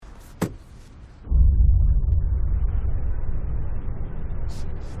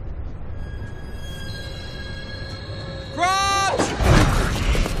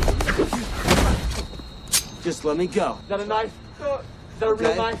Just let me go. Is that a knife? Is that a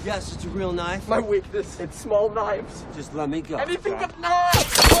real knife? Yes, it's a real knife. My weakness, it's small knives. Just let me go. Anything but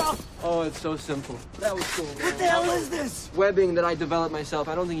knives! Oh, it's so simple. That was cool. What the hell is this? Webbing that I developed myself.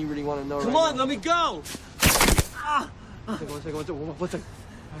 I don't think you really want to know. Come on, let me go. One second.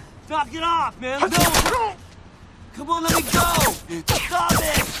 Stop, get off, man. No. Come on, let me go. Stop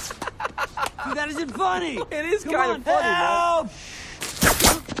it. Dude, that isn't funny. It is Come kind on, of funny, help.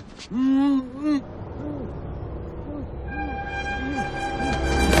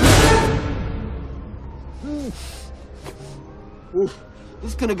 Oof.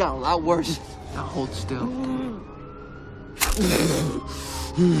 This could have gotten a lot worse. Now hold still.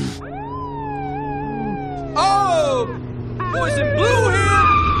 Oh! Boys in blue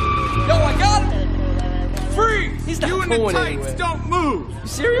here! Yo, I got him! Freeze! He's not You and the going Titans anywhere. don't move! You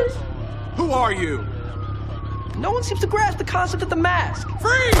serious? Who are you? No one seems to grasp the concept of the mask.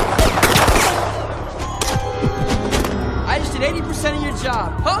 Freeze! I just did 80% of your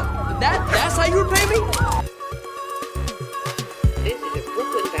job. Huh? That's how you repay me? This is a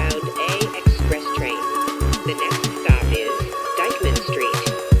Brooklyn-bound A express train. The next stop is Dyckman Street.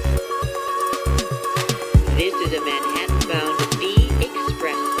 This is a Manhattan-bound B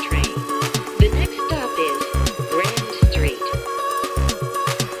express train. The next stop is Grand Street.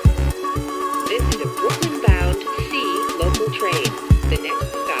 This is a Brooklyn-bound C local train. The next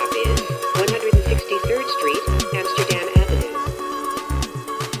stop is 163rd Street, Amsterdam Avenue.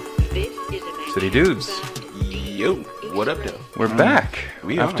 This is a City Dudes. Yo, what up, though? We're back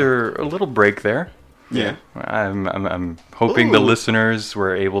We are. after a little break there. Yeah. I'm hoping the Ooh. listeners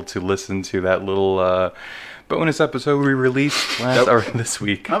were able to listen to that little bonus episode we released this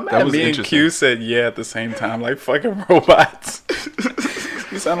week. I'm That mad was me and interesting. Q said yeah at the same time, like fucking robots.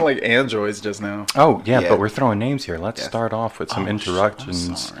 You sounded like androids just now. Oh yeah, Yeah. but we're throwing names here. Let's Yes. start off with some Oh, introductions.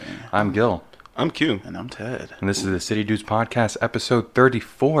 I'm sorry. I'm Gil, I'm Q. And I'm Ted. and this is the City Dudes podcast, episode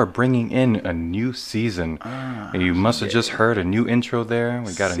 34, bringing in a new season. You must have just heard a new intro there.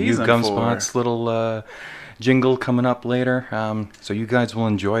 We got a new Season Gumspots little jingle coming up later. So you guys will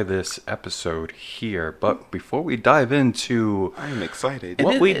enjoy this episode here. But before we dive into I'm excited.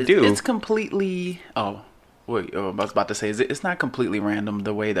 What we do- It's completely. Oh, wait. I was about to say, it's not completely random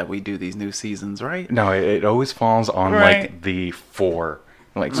the way that we do these new seasons, right? no, it always falls on like Right. the 4.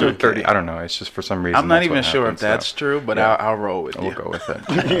 Like so Okay. 30, I don't know. It's just for some reason. I'm not that's even what sure if happens, that's so true, but yeah. I'll roll with We'll you. go with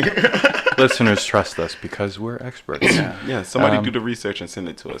it. Listeners trust us because we're experts. Yeah, somebody do the research and send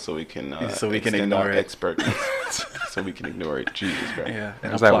it to us so we can So we can extend ignore our it. expertness. So we can ignore it. Jesus Christ. Yeah,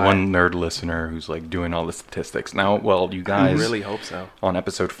 and There's that apply. one nerd listener who's like doing all the statistics. Now, well, you I guys really hope so. on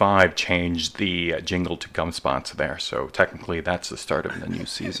episode 5 changed the jingle to Gumspots there, so technically that's the start of the new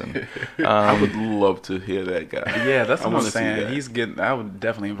season. I would love to hear that guy. Yeah, that's I what I'm wanna see saying. that. He's getting. I would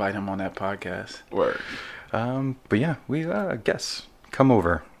definitely invite him on that podcast. Word. But yeah, we guess come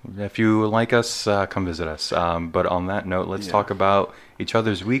over if you like us. Come visit us. But on that note, let's talk about each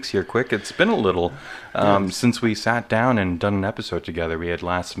other's weeks here. Quick, it's been a little since we sat down and done an episode together. We had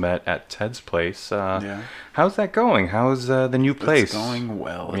last met at Ted's place. How's that going? How's the new place? It's going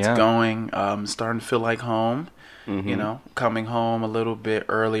well. It's Yeah. going. Starting to feel like home. You know, coming home a little bit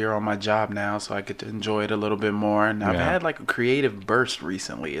earlier on my job now, so I get to enjoy it a little bit more. And I've Yeah. had like a creative burst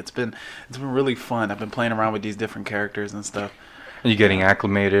recently. It's been really fun. I've been playing around with these different characters and stuff. Are you getting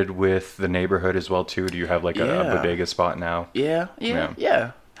acclimated with the neighborhood as well too? Do you have like a Yeah. bodega spot now? Yeah.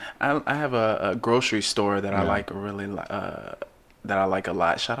 I have a grocery store that I Yeah. like that I like a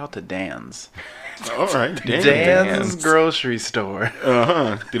lot. Shout out to Dan's. All right. Damn. Dan's grocery store.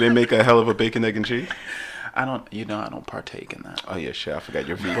 Do they make a hell of a bacon, egg, and cheese? I don't partake in that. Oh, yeah, shit. I forgot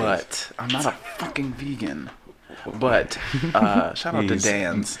you're vegan. But I'm not a fucking vegan. But shout out to He's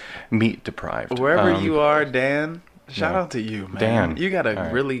Dan's. Meat deprived. Wherever you are, Dan, shout out to you, man. Dan. You got a All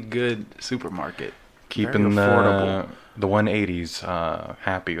right. really good supermarket. Keeping Very affordable. the 180s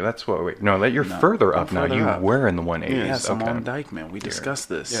happy. That's what. Wait, no, that you're further I'm up now. further You up. were in the 180s. Yes, I'm okay. on Dyckman. We discussed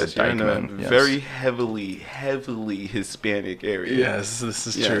this. Yes, you're in a Dyckman, yes. very heavily Hispanic area. Yes, this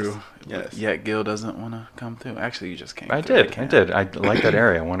is Yes, true. yes. Yet Gil doesn't want to come through. Actually, you just came. I through. did. I can't. did. I like that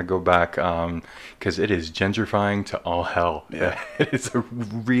area. I want to go back because it is gentrifying to all hell. Yeah. It is a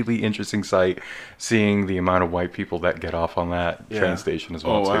really interesting sight seeing the amount of white people that get off on that Yeah. train station as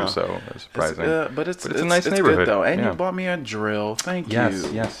well Oh, wow. too. So it's surprising. But it's a nice it's neighborhood. good though. And Yeah. you bought me a drill. Thank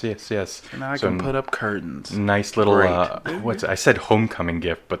Yes, you. yes. Now I So can put up curtains. nice little Great. I said homecoming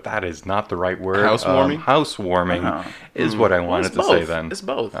gift, but that is not the right word. Housewarming? Housewarming Uh-huh. is what I Well, wanted it's to say both. then. It's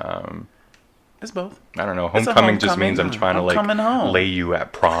both. It's both. I don't know. It's a Homecoming just means I'm homecoming. trying to like Homecoming home. lay you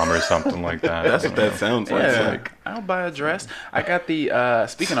at prom or something like that. That's what that sounds like. Yeah, Like, I'll buy a dress. I got the,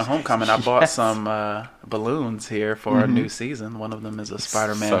 speaking of homecoming, I bought some balloons here for a new season. One of them is a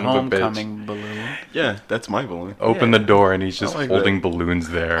Spider-Man Son of a bitch. homecoming balloon. yeah, that's my balloon. Open Yeah. the door and he's just I like holding that. balloons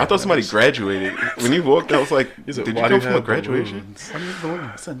there. I thought somebody graduated. When you walked, I was like, He's did like, you "Why do come you from a have graduation?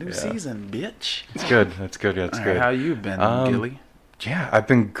 balloons?" It's a new season, bitch. It's good. That's good. That's All good. right, how you been, Gilly? Yeah, I've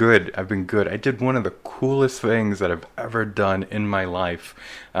been good. I did one of the coolest things that I've ever done in my life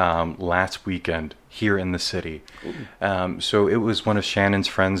last weekend here in the city. So it was one of Shannon's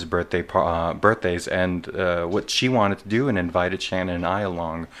friends' birthdays, and what she wanted to do and invited Shannon and I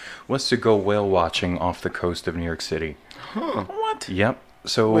along was to go whale watching off the coast of New York City. What? Yep.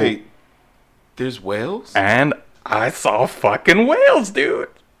 So Wait, there's whales? and I saw fucking whales, dude.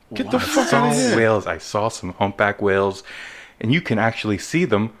 Get the I fuck saw out of here. whales. I saw some humpback whales, and you can actually see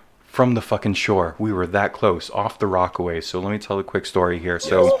them from the fucking shore. We were that close, off the Rockaway. So let me tell a quick story here.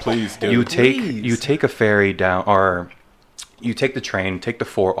 So please do. you Please. take a ferry down, or you take the train, take the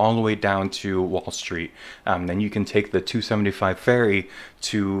 4 all the way down to Wall Street. Then you can take the 275 ferry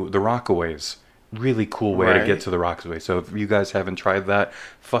to the Rockaways. Really cool way to Right. get to the Rockaway. So if you guys haven't tried that,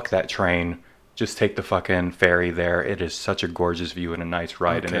 fuck that train. Just take the fucking ferry there. It is such a gorgeous view and a nice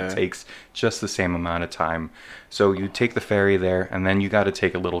ride, and it Okay. takes just the same amount of time. So you take the ferry there, and then you got to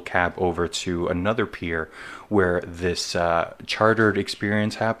take a little cab over to another pier where this chartered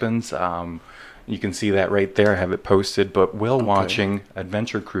experience happens. You can see that right there. I have it posted. But whale watching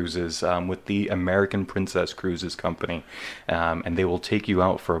adventure cruises with the American Princess Cruises Company. And they will take you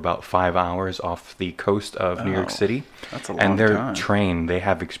out for about 5 hours off the coast of New York Oh, City. that's a long And they're time. trained. They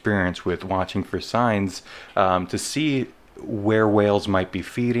have experience with watching for signs to see where whales might be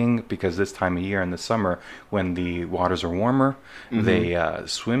feeding, because this time of year in the summer when the waters are warmer, they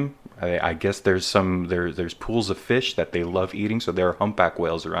swim. I guess there's pools of fish that they love eating, so there are humpback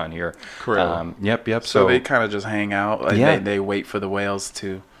whales around here. Correct. Yep. So they kind of just hang out. Like Yeah. they wait for the whales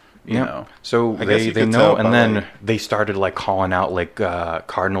to, you Yeah. know. So I guess they you could know, tell and by, then like- they started like calling out like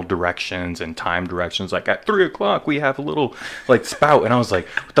cardinal directions and time directions. Like at 3 o'clock we have a little like spout, and I was like,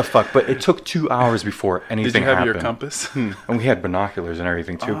 what the fuck? But it took 2 hours before anything Did you have happened. your compass? And we had binoculars and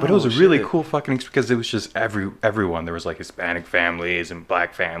everything too. But it was Oh, a really shit. cool fucking because it was just everyone. There was like Hispanic families and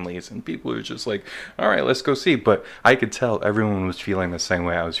black families, and people were just like, all right, let's go see. But I could tell everyone was feeling the same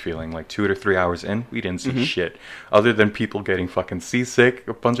way I was feeling. Like 2 to 3 hours in, we didn't see shit other than people getting fucking seasick.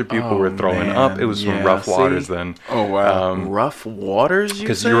 A bunch of people Oh, were throwing man. up. It was some Yeah, rough waters see? then. Oh, wow. Rough waters, you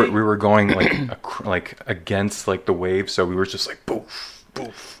Because say? we were going like like against like the waves, so we were just like boof,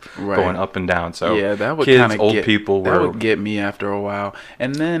 boof, Right. going up and down. So Yeah, that would kids, kind of old people that were would get me after a while.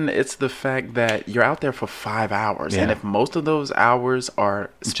 And then it's the fact that you're out there for 5 hours, and Yeah. if most of those hours are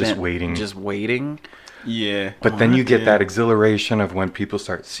spent waiting. just waiting, Yeah. But then you get yeah. that exhilaration of when people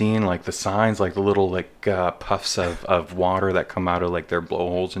start seeing like the signs, like the little like puffs of water that come out of like their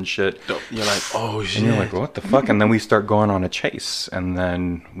blowholes and shit. you're like, oh shit. And you're like, what the fuck? And then we start going on a chase, and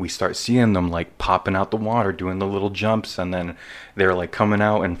then we start seeing them like popping out the water, doing the little jumps, and then they're like coming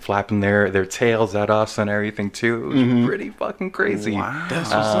out and flapping their tails at us and everything too. It was pretty fucking crazy. Wow. That's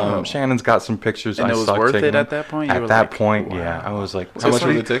what's up. Shannon's got some pictures. And I it was sucked worth taking it them. at that point? You At were that like, point, wow. yeah, I was like, How much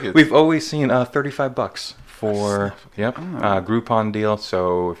were the tickets? We've always seen $35 for Groupon deal.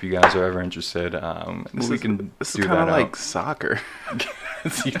 So if you guys are ever interested, we can This do is that kind of out. like soccer.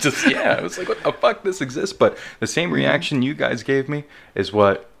 You just I was like, what the fuck, this exists? But the same reaction you guys gave me is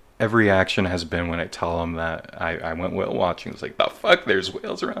what every reaction has been when I tell them that I went whale watching. It's like, the fuck, there's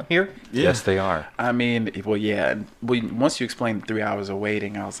whales around here? Yeah. Yes, they are. I mean, well, yeah. Once you explained 3 hours of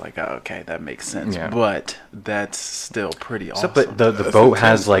waiting, I was like, oh, okay, that makes sense. Yeah. But that's still pretty So, awesome. but the That's boat intense.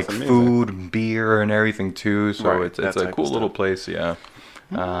 has like That's amazing. food, beer, and everything too. So Right, it's that a type cool of little stuff. place. Yeah.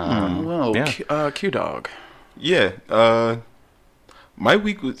 well, yeah. Q-Dog. Yeah. My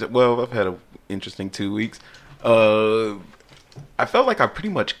week was, well, I've had an interesting 2 weeks. I felt like I pretty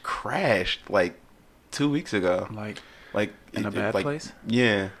much crashed like 2 weeks ago. Like, in a bad place?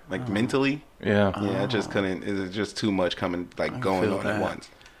 Yeah, like mentally. Yeah. Yeah, I just couldn't. It was just too much going feel on that. at once.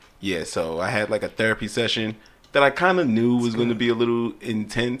 Yeah, so I had like a therapy session that I kind of knew was going to be a little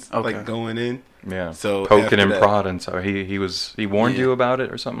intense, Okay. like going in. Yeah. So poking after and that- prodding. So he warned Yeah. you about it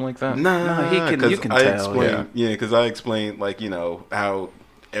or something like that. Nah, he can- 'cause you can I tell, explained, because I explained like how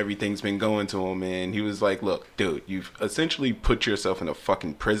everything's been going to him, and he was like, "Look, dude, you've essentially put yourself in a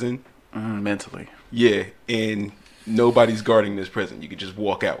fucking prison. Mentally. Yeah, and nobody's guarding this prison. You can just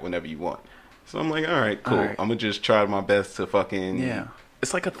walk out whenever you want." So I'm like, "All right, cool. All right. I'm gonna just try my best to fucking Yeah.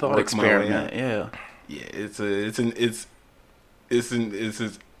 It's like a thought Work my way experiment. out. Yeah. yeah." It's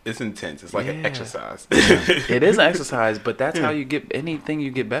It's intense. It's like an Yeah. exercise. It is an exercise, but that's how you get anything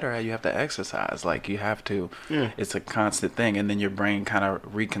you get better at. You have to exercise. Like you have to. Yeah. It's a constant thing, and then your brain kind of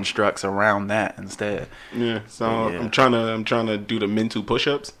reconstructs around that instead. Yeah. So Yeah. I'm trying to do the mental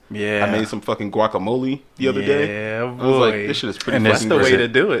push-ups. Yeah. I made some fucking guacamole the other day. Yeah, I was like, boy. this shit is pretty And fucking That's the great. way to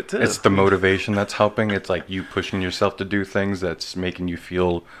do it too. It's the motivation that's helping. It's like you pushing yourself to do things that's making you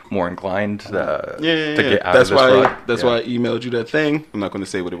feel more inclined to get out That's of this why. rut. That's Yeah. why I emailed you that thing. I'm not going to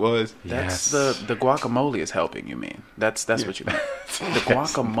say what it was. That's Yes. the guacamole is helping you mean. That's what you mean. The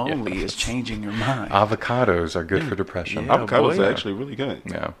guacamole is changing your mind. Avocados are good for depression. Yeah. Avocados boy. are actually really good.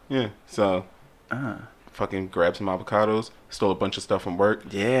 Yeah. Yeah. So Uh, fucking grabbed some avocados, stole a bunch of stuff from work.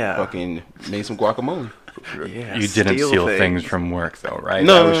 yeah. Fucking made some guacamole. Yeah. You didn't steal steal things from work, though, right?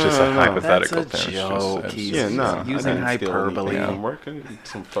 No, that was just no, a no, no. hypothetical That's a thing. It's joke. just- He's- Yeah, no. using I didn't steal hyperbole. anything from work. I did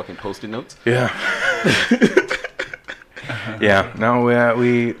some fucking post-it notes. Yeah. Yeah. No,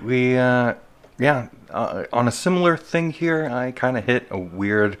 on a similar thing here, I kind of hit a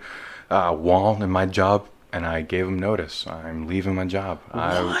weird wall in my job, and I gave him notice. I'm leaving my job.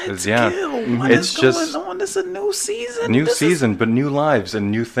 What? Yeah. Gil, what It's is just going on? This is a new season. new This is- season, but new lives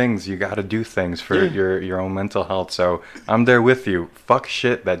and new things. You got to do things for your own mental health. So I'm there with you. Fuck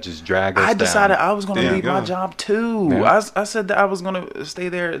shit that just drag us I decided down. I was going to There you leave my go. job too. Yeah. I said that I was going to stay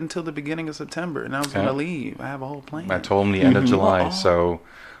there until the beginning of September, and I was going Yeah. to leave. I have a whole plan. I told him the end of July, Oh, so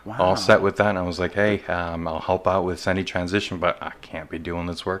wow. all set with that. And I was like, hey, I'll help out with any transition, but I can't be doing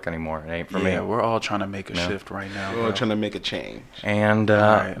this work anymore. It ain't for Yeah, me. we're all trying to make a Yeah. shift right now. We're bro. trying to make a change. And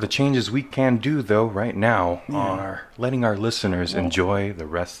Right. the changes we can do, though, right now are letting our listeners enjoy the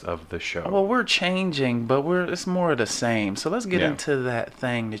rest of the show. Well, we're changing, but it's more of the same. So let's get Yeah. into that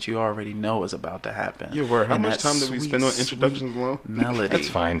thing that you already know is about to happen. Yeah, word. How And much that time did we sweet, spend on sweet introductions alone? Melody. That's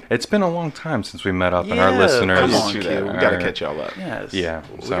fine. It's been a long time since we met up, and our Yeah, listeners. come I'll on, get you kid. that. We All gotta right. catch y'all up. Yes. Yeah,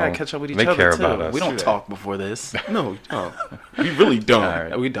 We so gotta catch up with each they other care too. about us. We don't True that. talk before this. No, we really don't. All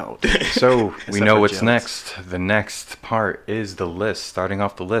right. We don't. So we Except know for what's jealous. next. The next part is the list. Starting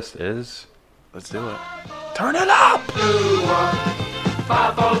off the list is Let's do it. Turn it up.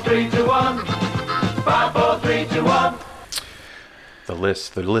 5, 4, 3, 2, 1. 5, 4, 3, 2, 1. the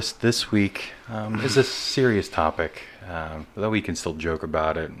list. The list this week is a serious topic, though we can still joke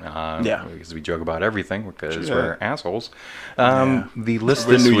about it. Yeah. Because we joke about everything because Yeah. we're assholes. Yeah. The list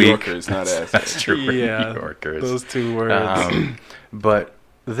We're this New week. Yorkers, not assholes. That's true. We're Yeah, New Yorkers. Those two words. But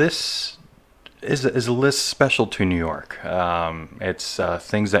this is a list special to New York. It's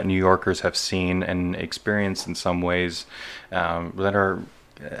things that New Yorkers have seen and experienced in some ways that are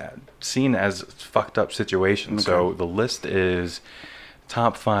seen as fucked up situations. So Okay. the list is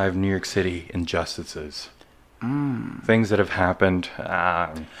top 5 New York City injustices. Things that have happened.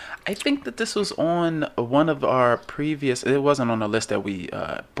 I think that this was on one of our previous. It wasn't on the list that we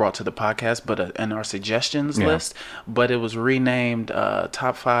brought to the podcast, but in our suggestions Yeah. list. But it was renamed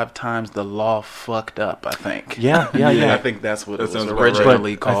top 5 times the law fucked up. I think. Yeah. I think that's what That it was sounds about right.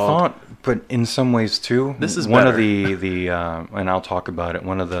 originally But I called. thought, but in some ways too, This is one of better. the and I'll talk about it.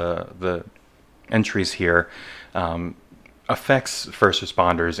 One of the entries here affects first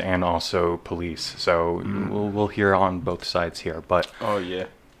responders and also police. So we'll hear on both sides here. But Oh yeah.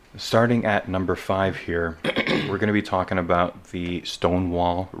 starting at number 5 here, we're going to be talking about the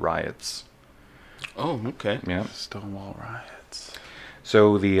Stonewall riots. Oh okay. Yeah. Stonewall riots.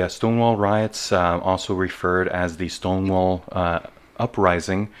 So the Stonewall riots, also referred as the Stonewall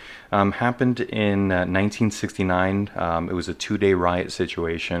uprising, happened in 1969. It was a 2-day riot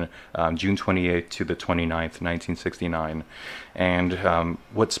situation, June 28th to the 29th, 1969. And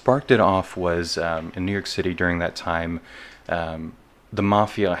what sparked it off was in New York City during that time, the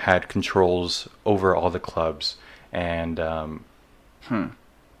mafia had controls over all the clubs. And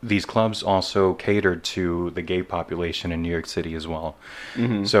these clubs also catered to the gay population in New York City as well.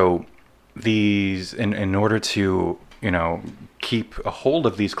 So these, in order to, keep a hold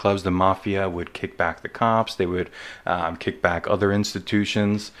of these clubs, the mafia would kick back the cops. They would kick back other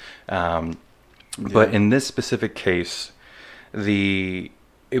institutions. But in this specific case,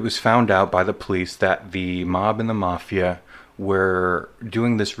 it was found out by the police that the mob and the mafia were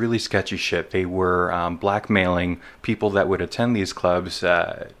doing this really sketchy shit. They were blackmailing people that would attend these clubs,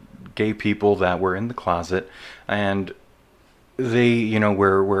 gay people that were in the closet, and they,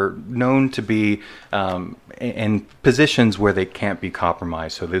 were known to be in positions where they can't be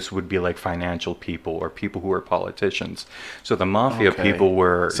compromised. So this would be like financial people or people who are politicians. So the mafia Okay. people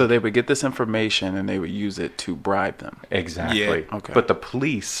were... So they would get this information and they would use it to bribe them. Exactly. Yeah. Okay. But the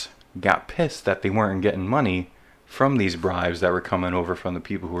police got pissed that they weren't getting money from these bribes that were coming over from the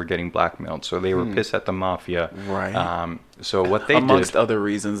people who were getting blackmailed. So they were pissed at the mafia. Right. So what they Amongst did, other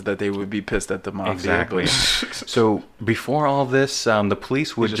reasons that they would be pissed at the mafia. exactly. but- So before all this, the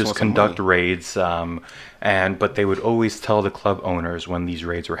police would just just want some conduct money. raids, but they would always tell the club owners when these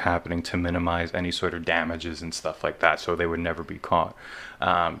raids were happening to minimize any sort of damages and stuff like that, so they would never be caught.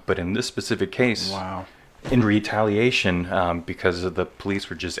 But in this specific case, Wow. in retaliation, because the police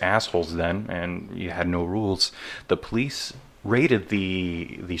were just assholes then, and you had no rules, the police raided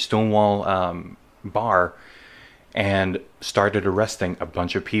the Stonewall bar and started arresting a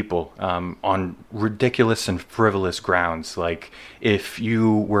bunch of people on ridiculous and frivolous grounds. Like, if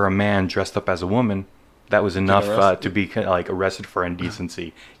you were a man dressed up as a woman, that was enough to be arrested for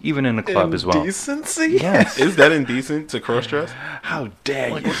indecency, even in a club as well. Indecency? Yes. Is that indecent to cross-dress? How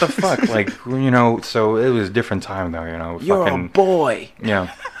dare Like, you? what the fuck? Like, you know, so it was a different time though, you know. You're fucking, a boy.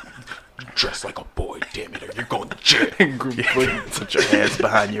 yeah. Dress like a boy, damn it, or you're going to jail. Put your hands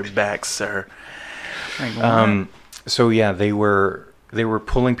behind your back, sir. So yeah, they were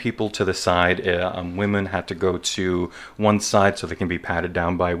pulling people to the side. Women had to go to one side so they can be patted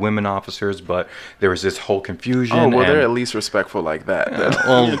down by women officers, but there was this whole confusion. Oh, well, and, they're at least respectful like that.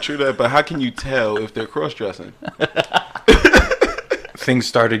 Yeah, true that, but how can you tell if they're cross-dressing? things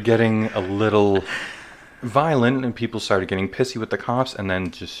started getting a little violent, and people started getting pissy with the cops, and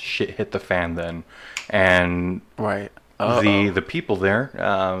then just shit hit the fan then. And Right. the people there,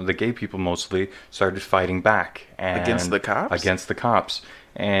 the gay people mostly, started fighting back Against the cops? Against the cops,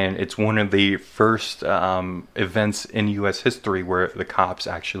 and it's one of the first events in U.S. history where the cops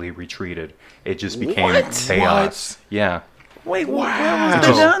actually retreated. It just became What? chaos. Yeah, Wait, where was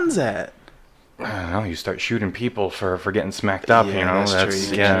the guns at? I don't know. You start shooting people for getting smacked up. Yeah, you know, that's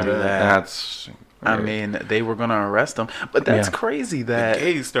true. You yeah, can't do that. that's. I mean, they were going to arrest them. But that's Yeah. crazy that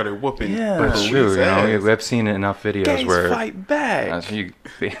Gays started whooping. Yeah. But it's true. You know, ass. we've seen enough videos gays where fight back. they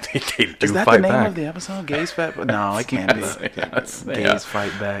do Is that fight the name back. of the episode? Gays fight back? No, it can't be. Yes, Gays yeah.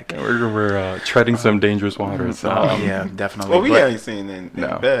 fight back. We're treading some dangerous waters. Yeah, definitely. Well, we But- ain't seen anything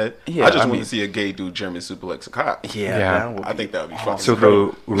No. bad. Yeah, I just I want mean- to see a gay dude German suplex a cop. Yeah, Yeah. that would I be think that would be fun. So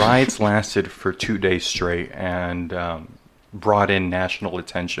the riots lasted for 2 days straight and brought in national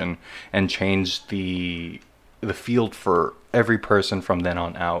attention and changed the field for every person from then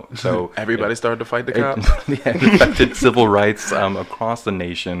on out. So Everybody started to fight the cops. it affected civil rights across the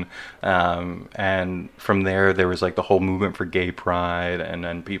nation, and from there was like the whole movement for gay pride, and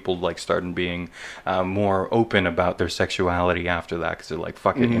then people like started being more open about their sexuality after that, because they're like,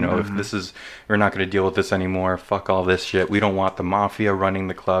 fuck it, you know, if this is, we're not going to deal with this anymore, fuck all this shit, we don't want the mafia running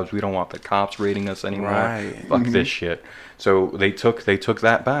the clubs, we don't want the cops raiding us anymore, Right. fuck this shit. So they took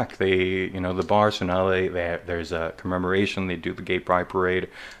that back. They, you know, the bars. So now there's a commemoration. They do the gay pride parade,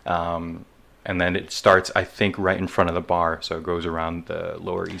 and then it starts, I think, right in front of the bar. So it goes around the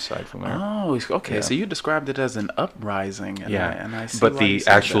Lower East Side from there. Oh, okay. Yeah. So you described it as an uprising. And Yeah, I see but why the you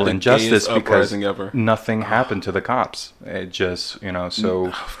said actual that. injustice, gayest because uprising ever. nothing happened to the cops. It just, you know, so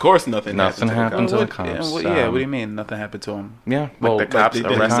Of course, nothing happened to the cops. Yeah, what do you mean? Nothing happened to them? yeah. Like Well, the cops they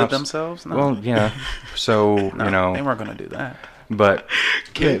did. arrested cops- themselves? No. Well, yeah. So No, you know, they weren't going to do that. but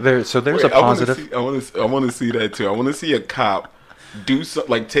there's a Wait, positive. I want to see that too. I want to see a cop do so,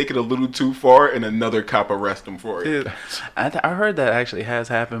 like take it a little too far, and another cop arrest him for it. I heard that actually has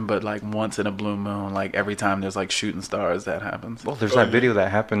happened, but like once in a blue moon, like every time there's like shooting stars, that happens. Well, there's that video that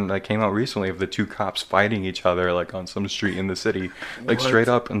happened that came out recently of the two cops fighting each other like on some street in the city, like What? straight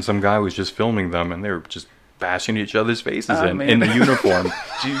up, and some guy was just filming them, and they were just bashing each other's faces I in mean- the uniform.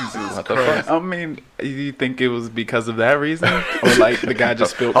 Jesus What the Christ! I mean, you think it was because of that reason, or like the guy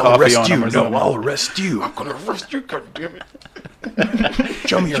just spilled I'll coffee arrest on you. him or No, something? I'll arrest you. I'm gonna arrest you. God damn it!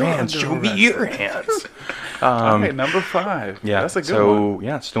 Show me your hands. You're Show me arrested. your hands. Okay, number 5. Yeah, that's a good so one.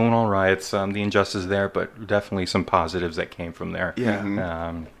 yeah, Stonewall riots. The injustice there, but definitely some positives that came from there.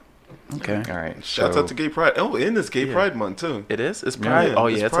 Yeah. Okay. All right. Shouts so out to Gay Pride. Oh, and it's Gay Pride Month too. It is. It's pride. Yeah, Oh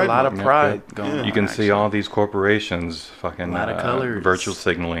it's yeah, it's Pride a lot of Month. pride Yeah. going on. You can see actually. all these corporations fucking A lot of colors. virtual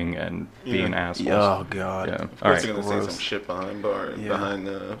signaling and being assholes. Oh god. Yeah. Of All course, they're right. gonna say Gross. some shit behind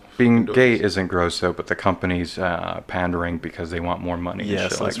Being doors. gay isn't gross though, but the company's pandering because they want more money.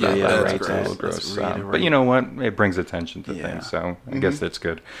 Yes, and let's shit like that. reiterate That's a that. little Let's gross. reiterate. But you know what? It brings attention to Yeah. things, so I guess that's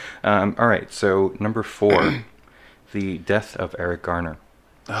good. All right. So number 4, the death of Eric Garner.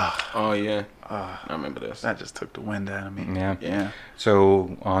 Oh yeah, I remember this. That just took the wind out of me. Yeah. Yeah.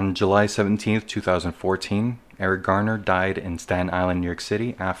 So on July 17th, 2014, Eric Garner died in Staten Island, New York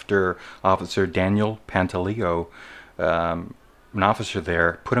City, after Officer Daniel Pantaleo, an officer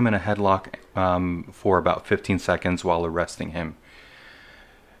there, put him in a headlock for about 15 seconds while arresting him.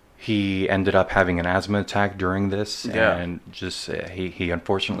 he ended up having an asthma attack during this, Yeah. and just he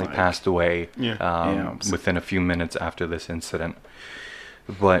unfortunately passed away within a few minutes after this incident.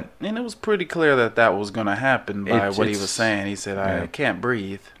 But And it was pretty clear that was going to happen by what he was it's- saying. He said, "I can't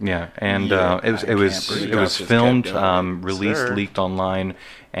breathe." yeah, and Yeah, it was I it was can't believe it was Josh just filmed, kept going. released, Sir. leaked online,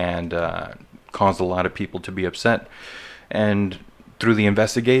 and caused a lot of people to be upset. And through the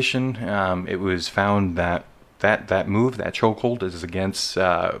investigation, it was found that move, that chokehold, is against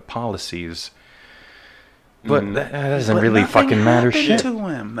policies. But that doesn't But really nothing fucking matter happened shit. to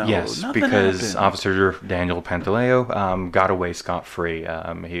him, though. Yes, Nothing because happened. Officer Daniel Pantaleo got away scot-free.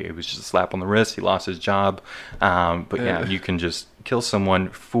 It was just a slap on the wrist. He lost his job. But yeah, you can just kill someone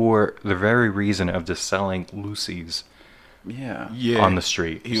for the very reason of just selling Lucy's Yeah. on the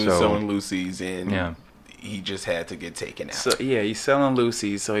street. He was So- selling Lucy's, and Yeah. he just had to get taken out. So yeah, he's selling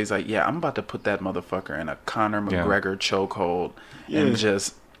Lucy's. So he's like, "Yeah, I'm about to put that motherfucker in a Conor Yeah. McGregor chokehold Yeah. and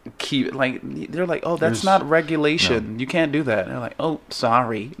just keep like." They're like, "Oh, that's There's- not regulation. You can't do that." And they're like, "Oh,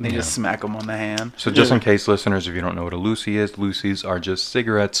 sorry." And they just smack him on the hand. So just in case, listeners, if you don't know what a Lucy is, Lucy's are just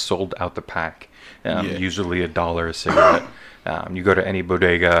cigarettes sold out the pack. Usually $1 a cigarette. You go to any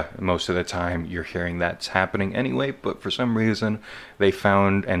bodega, most of the time you're hearing that's happening anyway, but for some reason they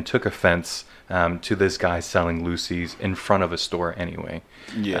found and took offense to this guy selling Lucy's in front of a store anyway.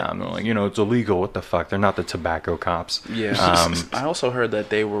 Yeah. They're like, it's illegal. What the fuck? They're not the tobacco cops. Yeah. I also heard that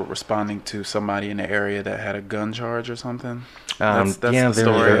they were responding to somebody in the area that had a gun charge or something. That's yeah, the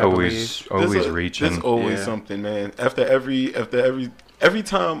story, they're I always There's reaching. There's always Yeah. something, man. After every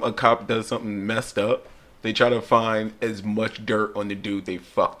time a cop does something messed up, they try to find as much dirt on the dude they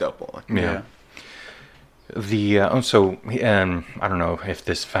fucked up on. Yeah. The I don't know if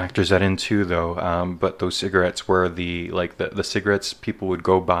this factors that in too, though. But those cigarettes were the cigarettes people would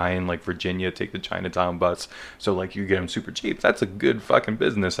go buy in like Virginia, take the Chinatown bus. So like you get them super cheap. That's a good fucking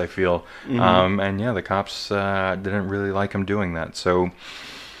business, I feel. And yeah, the cops didn't really like him doing that. So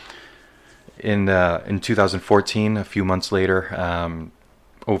in 2014, a few months later,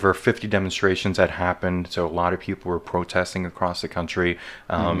 over 50 demonstrations had happened. So a lot of people were protesting across the country.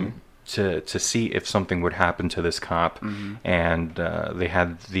 To see if something would happen to this cop, and they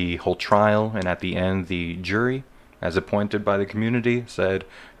had the whole trial, and at the end the jury, as appointed by the community, said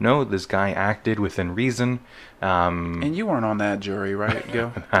no, this guy acted within reason. And you weren't on that jury, right,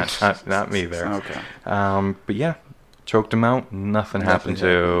 Gil? not me there. Okay. But yeah, choked him out. Nothing happened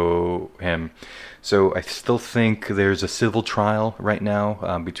to him. So I still think there's a civil trial right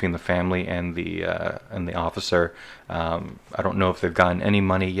now between the family and the officer. I don't know if they've gotten any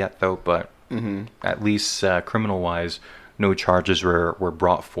money yet, though, but at least criminal-wise, no charges were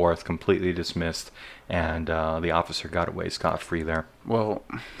brought forth, completely dismissed, and the officer got away scot-free there. Well,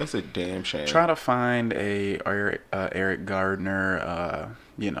 That's a damn shame. try to find a Eric Gardner,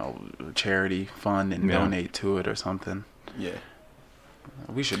 charity fund and donate to it or something. Yeah.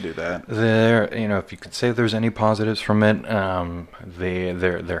 We should do that. If you could say there's any positives from it,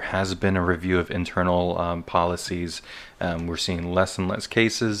 there has been a review of internal policies. We're seeing less and less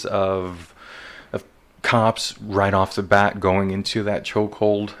cases of cops right off the bat going into that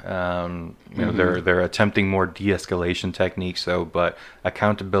chokehold. They're attempting more de-escalation techniques, though, but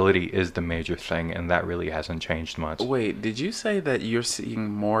accountability is the major thing, and that really hasn't changed much. Wait, did you say that you're seeing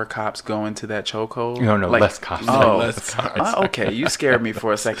more cops go into that chokehold? No, less cops. Oh, Less cops. Okay. You scared me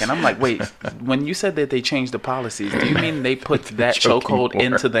for a second. I'm like, wait. When you said that they changed the policies, do you mean they put that Choking chokehold more.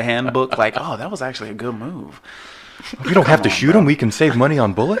 into the handbook? Like, oh, that was actually a good move. We don't have to shoot them. We can save money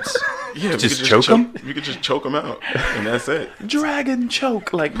on bullets. Yeah, Just choke 'em? You could just choke them out, and that's it. Dragon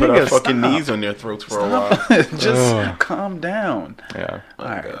choke, like Put our nigga, fucking stop. knees on their throats for a while. Just calm down. Yeah. All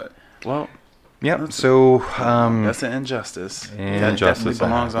right. God. Well, Yeah. So that's an injustice. That Injustice definitely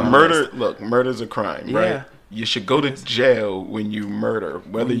belongs on the Murder, list. look, murder's a crime, Yeah. right? You should go to jail when you murder,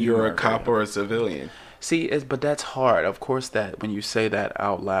 whether When you you're murder. a cop or a civilian. See, but that's hard. Of course, that when you say that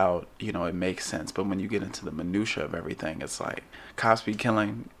out loud, it makes sense. But when you get into the minutia of everything, it's like cops be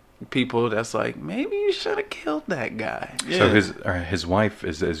killing people. That's like, maybe you should have killed that guy. So his wife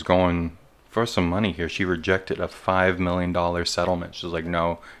is going for some money here. She rejected a $5 million settlement. She's like,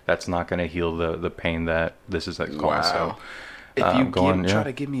 no, that's not going to heal the pain that this is causing. Wow. So If you yeah. try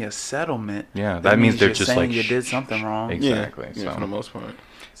to give me a settlement, Yeah, that means they're you're just saying like, you did something wrong. Exactly. Yeah, So for the most part.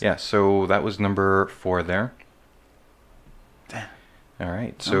 yeah, so that was number 4 there. Damn. All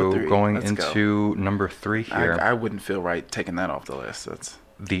right, Number so 3, going let's go. into number 3 here. I wouldn't feel right taking that off the list. That's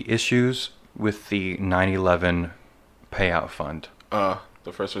The issues with the 9/11 payout fund,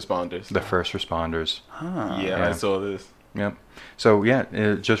 The first responders. the first responders. Yeah, Yeah. I saw this. Yep. So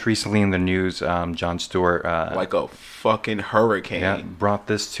yeah, just recently in the news, Jon Stewart, Like a fucking hurricane. yeah, brought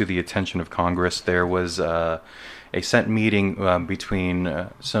this to the attention of Congress. There was a set meeting between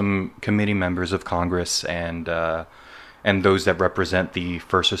some committee members of Congress and those that represent the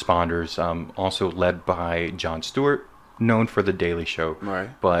first responders, also led by Jon Stewart, known for The Daily Show. Right.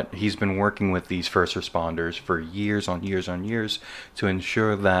 But he's been working with these first responders for years on years on years to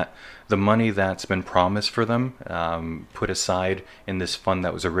ensure that the money that's been promised for them, put aside in this fund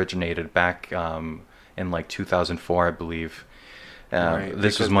that was originated back in like 2004, I believe. Right,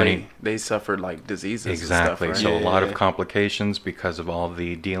 This was because money. They suffered like diseases. Exactly. And stuff, right? So a lot of Yeah. complications because of all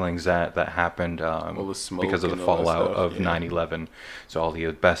the dealings that happened the smoke because of the and all that fallout stuff, of yeah. 9/11. So all the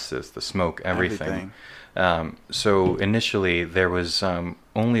asbestos, the smoke, everything. Everything. So initially there was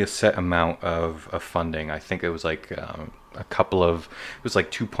only a set amount of funding. I think it was like it was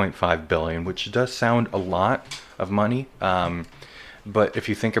like 2.5 billion, which does sound a lot of money. But if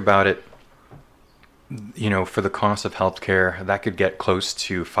you think about it, you know, for the cost of healthcare, that could get close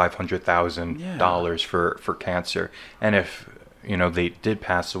to $500,000 for cancer. And if, you know, they did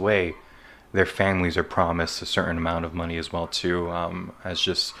pass away, their families are promised a certain amount of money as well too, as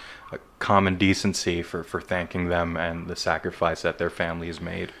just a common decency for thanking them and the sacrifice that their family has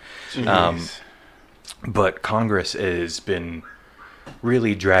made. But Congress has been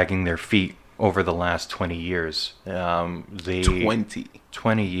really dragging their feet over the last 20 years.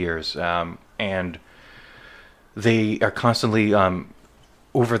 20 years. And they are constantly,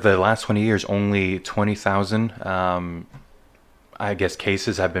 over the last 20 years, only 20,000, I guess,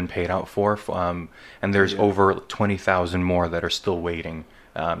 cases have been paid out for. And there's over 20,000 more that are still waiting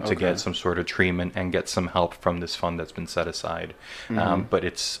to get some sort of treatment and get some help from this fund that's been set aside. But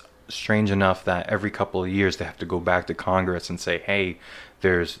it's strange enough that every couple of years they have to go back to Congress and say, hey,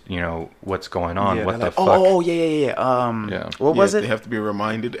 there's, you know, what's going on? Yeah, What they're the like, fuck? Oh, yeah. Yeah. What was They it? have to be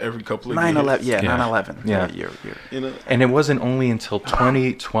reminded every couple of 9/11. years. Yeah, Yeah. 9/11. Yeah. You're You know? And it wasn't only until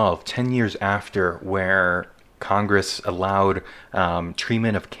 2012, 10 years after, where Congress allowed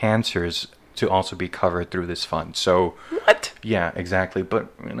treatment of cancers to also be covered through this fund. So, what? yeah, exactly. But,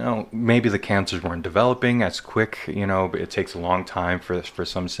 you know, maybe the cancers weren't developing as quick, you know, but it takes a long time for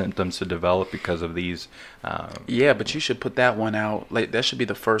some symptoms to develop because of these. Yeah, but you should put that one out. Like that should be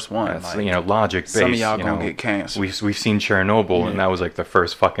the first one. That's, like, you know, logic-based. some of y'all you gonna know, get cancer. We've seen Chernobyl, and that was like the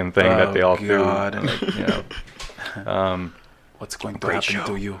first fucking thing that they all God. threw. Like, you know, What's going to Great happen show.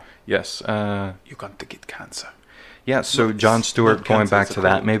 to you? yes. You're going to get cancer. Yeah, so Jon Stewart, blood going back cancer's to a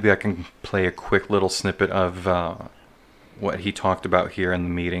that, cold. maybe I can play a quick little snippet of what he talked about here in the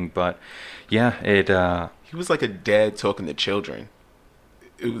meeting. But yeah, He was like a dad talking to children.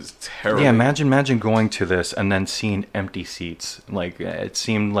 It was terrible. yeah, imagine going to this and then seeing empty seats. Like, it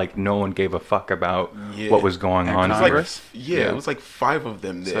seemed like no one gave a fuck about Yeah. what was going And on. It was like, Congress? yeah, it was like 5 of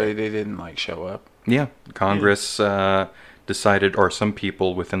them there. So they didn't like show up. Yeah, Congress decided, or some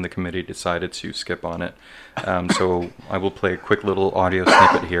people within the committee decided to skip on it. So I will play a quick little audio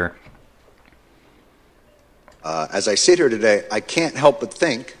snippet here. As I sit here today, I can't help but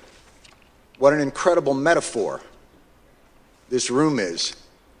think what an incredible metaphor this room is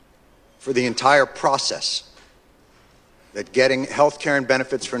for the entire process that getting health care and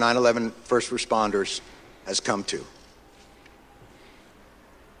benefits for 9/11 first responders has come to.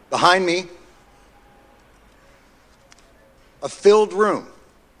 Behind me, a filled room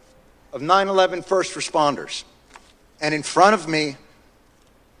of 9/11 first responders, and in front of me,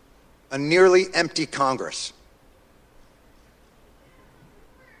 a nearly empty Congress.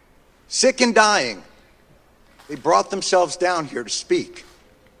 Sick and dying, they brought themselves down here to speak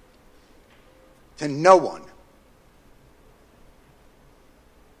to no one.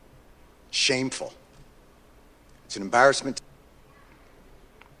 Shameful. It's an embarrassment.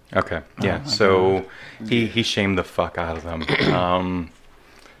 Okay, yeah, so he shamed the fuck out of them.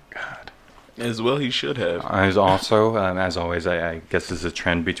 As well, he should have. I was also, as always, I guess this is a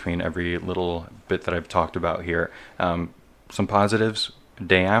trend between every little bit that I've talked about here. Some positives.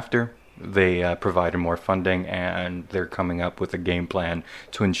 Day after, they provided more funding, and they're coming up with a game plan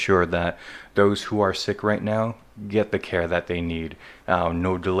to ensure that those who are sick right now get the care that they need.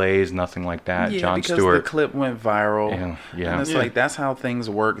 No delays, nothing like that. Yeah, Jon because Stewart. the clip went viral. Yeah. And it's Yeah. like that's how things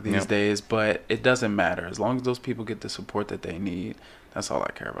work these Yep. days, but it doesn't matter. As long as those people get the support that they need, that's all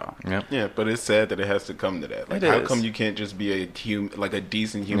I care about. Yep. Yeah, but it's sad that it has to come to that. Like, It how is. come you can't just be a like a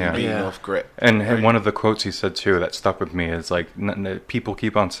decent human Yeah. being Yeah. off grit? And one of the quotes he said too that stuck with me is like, people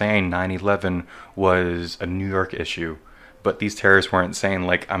keep on saying 9/11 was a New York issue, But these terrorists weren't saying,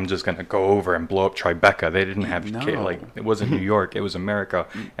 like, I'm just going to go over and blow up Tribeca. They didn't have, No. like, it wasn't New York. It was America.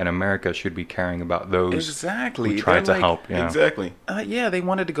 And America should be caring about those Exactly. who tried They're to like- help. Yeah. Exactly. Yeah, they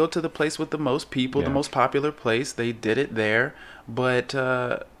wanted to go to the place with the most people, the Yeah. most popular place. They did it there. But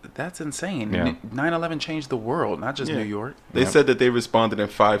that's insane. Yeah. 9/11 changed the world, not just Yeah. New York. They Yep. said that they responded in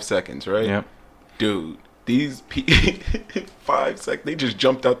 5 seconds, right? Yep. Dude, these people, 5 seconds, they just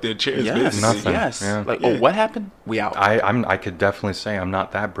jumped out their chairs. Yes, basically. Nothing. yes. Yeah. Like, Yeah. oh, what happened? We out. I could definitely say I'm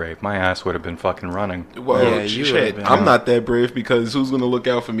not that brave. My ass would have been fucking running. Well, Yeah, you shit, would've been. I'm not that brave because who's going to look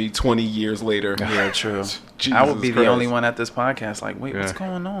out for me 20 years later? Yeah, true. Jesus I would be the Christ. only one at this podcast like, wait, what's Yeah.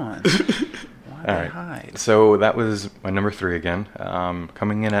 going on? Why All they right. hide? So that was my number 3 again.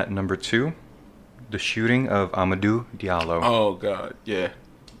 Coming in at number 2, the shooting of Amadou Diallo. Oh, God. Yeah.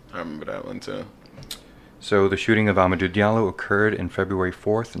 I remember that one, too. So the shooting of Amadou Diallo occurred in February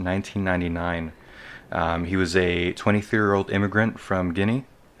 4th, 1999. He was a 23-year-old immigrant from Guinea.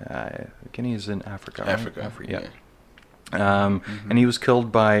 Guinea is in Africa, right? Africa. Yeah. And he was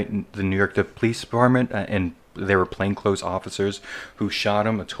killed by the New York Police Department, and they were plainclothes officers who shot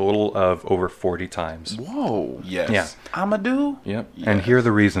him a total of over 40 times. Whoa. Yes. Yeah. Amadou? Yep. And here are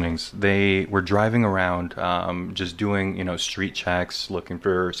the reasonings. They were driving around, just doing, street checks, looking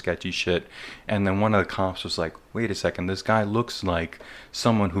for sketchy shit. And then one of the cops was like, wait a second, this guy looks like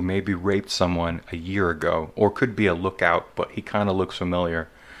someone who maybe raped someone a year ago, or could be a lookout, but he kind of looks familiar.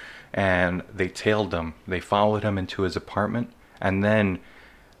 And they tailed him. They followed him into his apartment, and then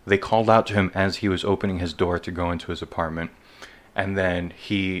they called out to him as he was opening his door to go into his apartment. And then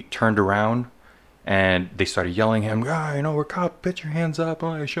he turned around, and they started yelling at him, we're cop, put your hands up,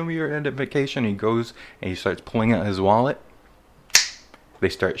 show me your identification. He goes, and he starts pulling out his wallet. They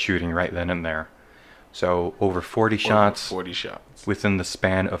start shooting right then and there. So over 40 shots 40 shots. within the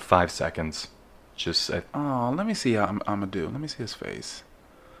span of 5 seconds. Just, Oh, let me see Amadou. Let me see his face.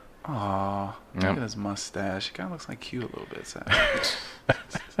 Aw, look Yep. at his mustache. He kind of looks like Q a little bit. So.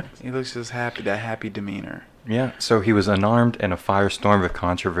 He looks just happy, that happy demeanor. yeah, so he was unarmed, and a firestorm of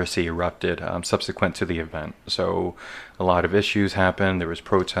controversy erupted subsequent to the event. So a lot of issues happened. There was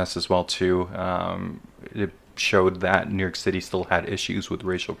protests as well, too. It showed that New York City still had issues with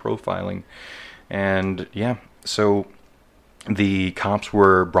racial profiling. And, yeah, so the cops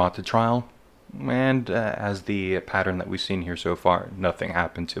were brought to trial. And as the pattern that we've seen here so far, nothing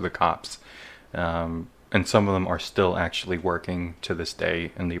happened to the cops. And some of them are still actually working to this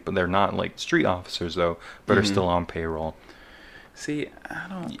day. And they're not like street officers, though, but are still on payroll. See, I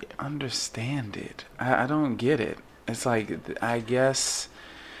don't understand it. I don't get it. It's like, I guess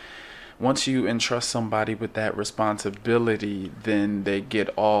once you entrust somebody with that responsibility, then they get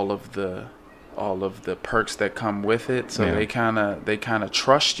all of the perks that come with it. So Yeah. they kind of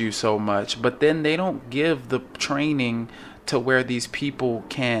trust you so much, but then they don't give the training to where these people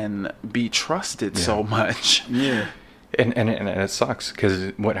can be trusted so much. Yeah. And it sucks,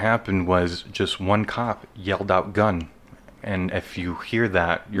 because what happened was just one cop yelled out gun. And if you hear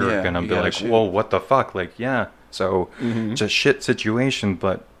that, you're Yeah, going to you be gotta like, shoot. whoa, what the fuck? Like, yeah. So it's a shit situation,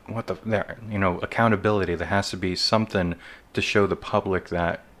 but accountability. There has to be something to show the public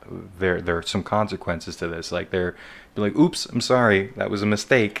that there are some consequences to this. Like, they're be like, oops, I'm sorry, that was a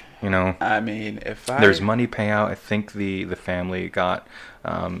mistake. I mean, if There's money payout. I think the family got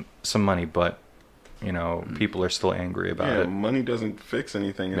some money, but people are still angry about Yeah, it. money doesn't fix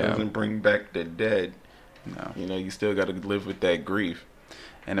anything. It Yeah. doesn't bring back the dead. No. You still got to live with that grief.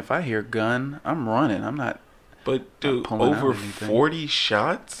 And if I hear gun, I'm running. I'm not. But dude, pulling out over anything. 40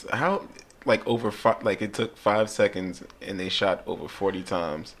 shots? How? Like it took 5 seconds and they shot over 40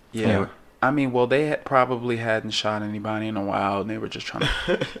 times. Yeah. Yeah. I mean, well, they probably hadn't shot anybody in a while, and they were just trying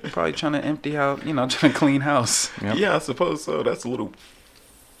to empty out, trying to clean house. Yep. Yeah, I suppose so. That's a little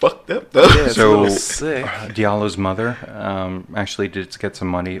fucked up though. Yeah, it's a So little sick. Diallo's mother actually did get some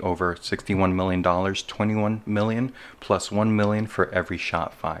money, over $61 million, $21 million plus $1 million for every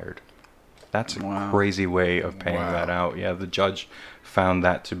shot fired. That's a Wow. crazy way of paying Wow. that out. Yeah, the judge found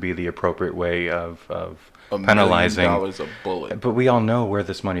that to be the appropriate way of $1 penalizing. million a bullet. But we all know where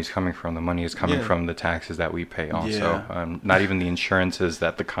this money is coming from. The money is coming Yeah. from the taxes that we pay also. Yeah. Not even the insurances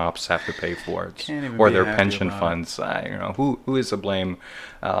that the cops have to pay for. Can't even or be their happy pension about it. funds. Who is to blame?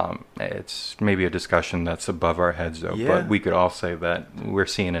 It's maybe a discussion that's above our heads, though. Yeah. But we could all say that we're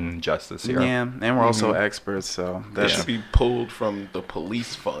seeing an injustice here. Yeah, and we're also experts, so That that's should be pulled from the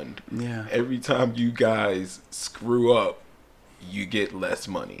police fund. yeah, Every time you guys screw up, you get less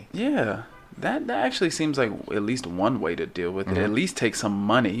money. yeah. That actually seems like at least one way to deal with it. At least take some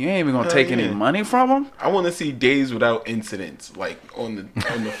money. You ain't even gonna take any money from them. I want to see days without incidents, like on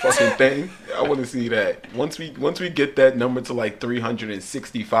the fucking thing. I want to see that. Once we get that number to like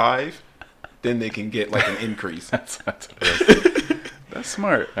 365, then they can get like an increase. That's what it is. That's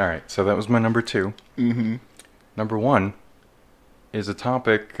smart. All right, so that was my number 2. Mm-hmm. Number 1 is a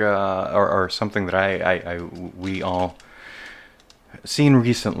topic or something that we all seen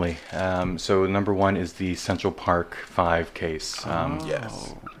recently. So number 1 is the Central Park 5 case.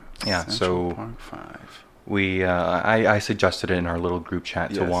 Yes. Yeah. Central So Park 5. we I suggested it in our little group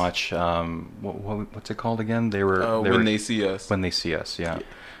chat to Yes. watch. What's it called again? They were When They See Us. When They See Us. Yeah.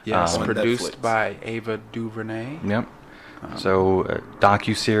 Yes, on produced Netflix. by Ava DuVernay. Yep. So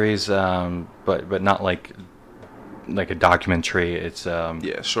docu-series, but not like a documentary. It's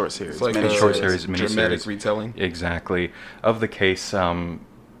Yeah, short series. It's like mini a short series, dramatic miniseries. retelling. Exactly, of the case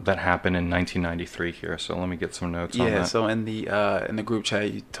that happened in 1993 here. So let me get some notes on Yeah, that. so in the group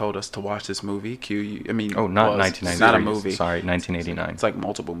chat, you told us to watch this movie. Q, I mean, Oh, not well, 1993. It's not a movie. Sorry, 1989. It's like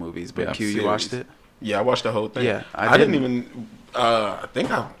multiple movies, but Yeah. Q, you Series. watched it? Yeah, I watched the whole thing. Yeah, I didn't even. I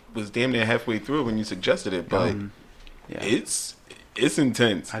think I was damn near halfway through when you suggested it, but Yeah, it's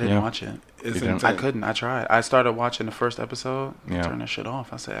intense. I didn't Yeah. watch it. It's didn't? intense. I couldn't. I tried. I started watching the first episode. Yeah. Turned that shit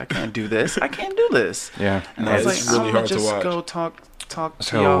off. I said, I can't do this. I can't do this. Yeah. And No, I was it's like, really I'm gonna hard to just watch. go talk to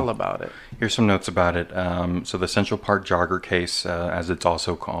So- y'all about it. Here's some notes about it. So the Central Park Jogger case, as it's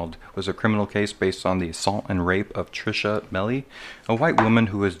also called, was a criminal case based on the assault and rape of Trisha Melly, a white woman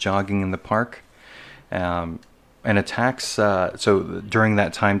who was jogging in the park. And attacks, so during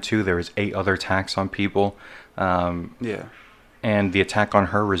that time too, there was 8 other attacks on people. Yeah. And the attack on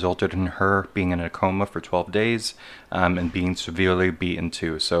her resulted in her being in a coma for 12 days and being severely beaten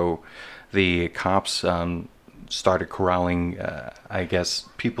too. So the cops started corralling, I guess,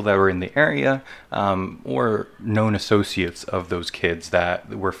 people that were in the area or known associates of those kids that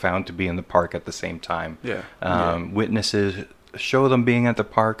were found to be in the park at the same time. Yeah. Witnesses show them being at the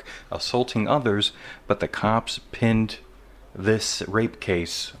park, assaulting others, but the cops pinned this rape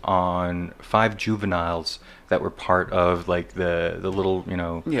case on 5 juveniles that were part of like the little,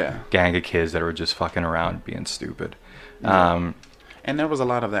 Yeah. gang of kids that were just fucking around being stupid. And there was a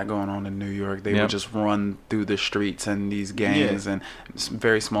lot of that going on in New York. They Yep. would just run through the streets and these gangs and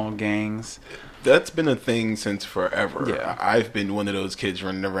very small gangs. That's been a thing since forever. Yeah. I've been one of those kids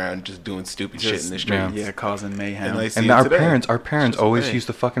running around just doing stupid shit in the yeah. streets. Yeah, causing mayhem. And I see And it our today. parents Just always today. used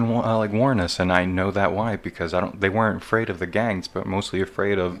to fucking warn us, and I know that why, because they weren't afraid of the gangs, but mostly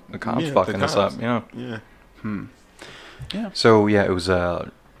afraid of the cops Yeah, fucking the us up. cops. Yeah. Yeah. So yeah, it was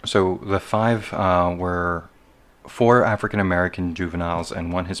so the 5 were 4 African American juveniles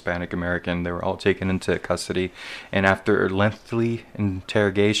and 1 Hispanic American. They were all taken into custody, and after lengthy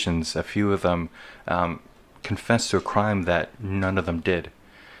interrogations, a few of them confessed to a crime that none of them did.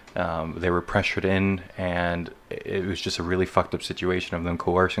 They were pressured in, and it was just a really fucked up situation of them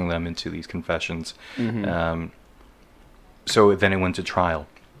coercing them into these confessions. So then it went to trial.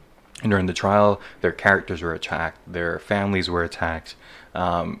 And during the trial, their characters were attacked, their families were attacked,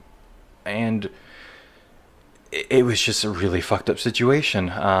 and it was just a really fucked up situation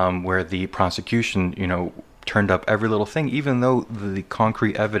where the prosecution, turned up every little thing, even though the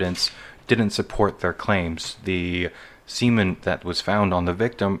concrete evidence didn't support their claims. The semen that was found on the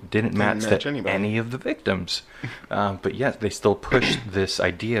victim didn't match anybody. any of the victims. But yet they still pushed this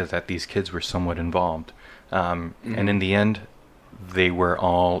idea that these kids were somewhat involved. And in the end, they were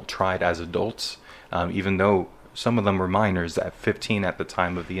all tried as adults, even though some of them were minors at 15 at the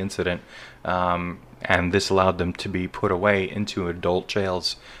time of the incident. And this allowed them to be put away into adult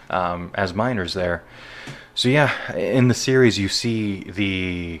jails as minors there. So yeah, in the series you see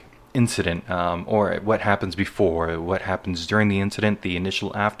the incident, or what happens before, what happens during the incident, the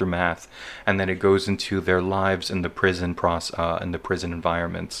initial aftermath, and then it goes into their lives in the prison in the prison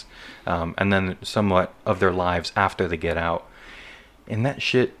environments, and then somewhat of their lives after they get out. And that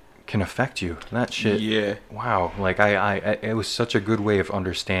shit can affect you. That shit. Yeah. Wow. Like it was such a good way of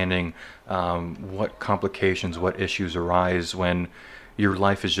understanding what complications, what issues arise when your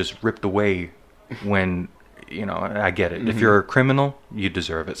life is just ripped away. When I get it. If you're a criminal, you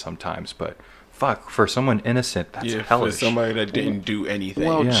deserve it sometimes. But fuck, for someone innocent, that's Yeah, hellish. for somebody that didn't do anything.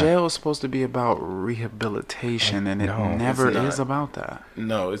 Well, Yeah. jail is supposed to be about rehabilitation, and it No, never it's not. is about that.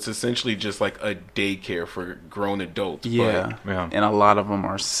 No, it's essentially just like a daycare for grown adults. Yeah. Yeah. And a lot of them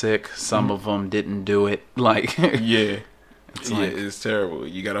are sick. Some of them didn't do it. Like, But yeah. It's terrible.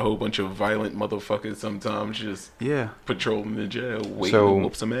 You got a whole bunch of violent motherfuckers sometimes just patrolling the jail, waiting to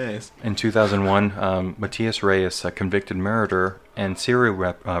whoop some ass. In 2001, Matias Reyes, a convicted murderer and serial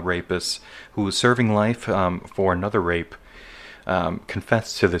rapist who was serving life for another rape,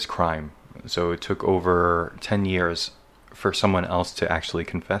 confessed to this crime. So it took over 10 years for someone else to actually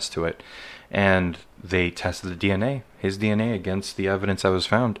confess to it. And they tested the DNA, his DNA, against the evidence that was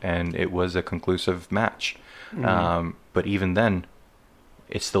found, and it was a conclusive match. But even then,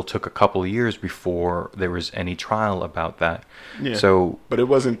 it still took a couple of years before there was any trial about that. Yeah. So, but it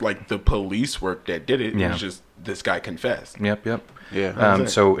wasn't like the police work that did it. It was just this guy confessed. Yep. Yeah.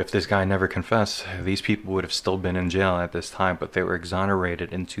 So if this guy never confessed, these people would have still been in jail at this time, but they were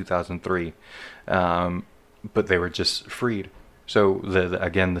exonerated in 2003. But they were just freed. So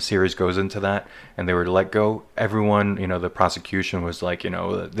again, the series goes into that, and they were let go. Everyone, the prosecution was like,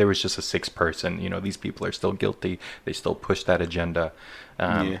 there was just a sixth person. These people are still guilty. They still push that agenda.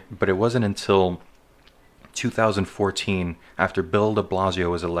 But it wasn't until 2014, after Bill de Blasio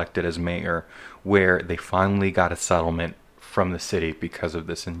was elected as mayor, where they finally got a settlement from the city because of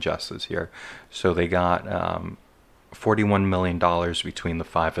this injustice here. So they got $41 million between the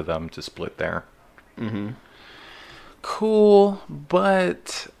five of them to split there. Mm-hmm. Cool,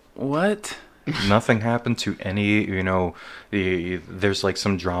 but what? Nothing happened to any, there's like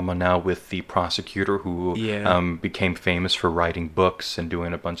some drama now with the prosecutor who became famous for writing books and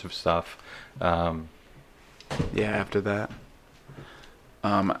doing a bunch of stuff. After that.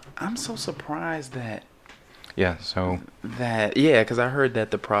 I'm so surprised that... because I heard that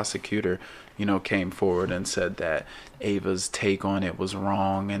the prosecutor, came forward and said that Ava's take on it was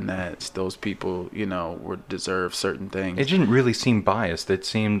wrong and that those people, would deserve certain things. It didn't really seem biased. It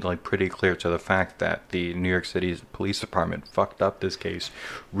seemed like pretty clear to the fact that the New York City's police department fucked up this case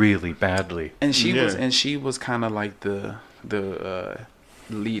really badly. And she was kind of like the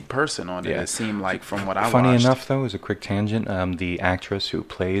lead person on it. It seemed like from what I watched. Funny enough, though, as a quick tangent, the actress who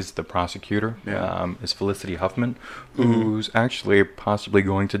plays the prosecutor is Felicity Huffman, who's actually possibly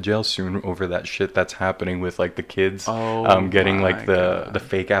going to jail soon over that shit that's happening with like the kids getting like the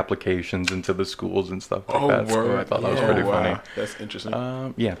fake applications into the schools and stuff like that. So I thought that was pretty funny. That's interesting.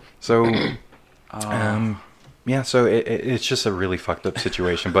 So it's just a really fucked up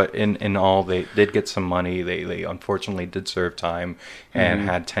situation. But in all, they did get some money. They unfortunately did serve time and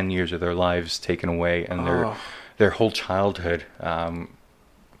had 10 years of their lives taken away, and their whole childhood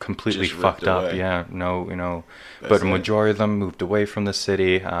completely Just fucked up. away. But a majority of them moved away from the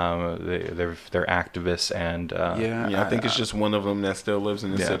city. They're activists, and I think it's just one of them that still lives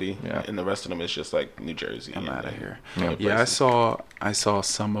in the city, yeah. and the rest of them is just like New Jersey. I'm out of here. Yeah, I saw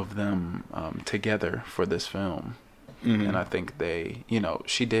some of them together for this film, and I think they,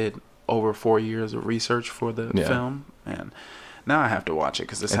 she did over 4 years of research for the film, and now I have to watch it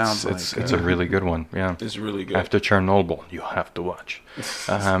because it sounds like it's a really good one. Yeah, it's really good. After Chernobyl, you have to watch.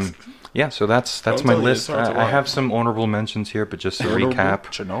 So that's my list. I have some honorable mentions here, but just to recap,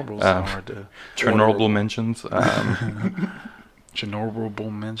 Chernobyl's hard to Chernobyl mentions.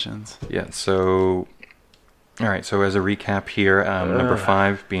 Chernobyl mentions. Yeah. So, all right. So as a recap here, number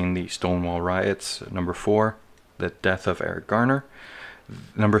 5 being the Stonewall riots. Number 4, the death of Eric Garner.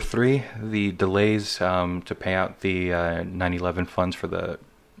 Number 3, the delays to pay out the 9/11 funds for the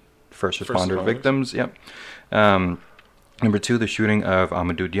first responder victims. Yep. Number 2, the shooting of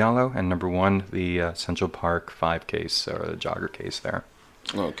Amadou Diallo, and number 1, the Central Park 5 case, or the jogger case there.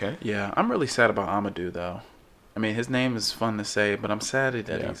 Okay. Yeah, I'm really sad about Amadou though. I mean, his name is fun to say, but I'm sad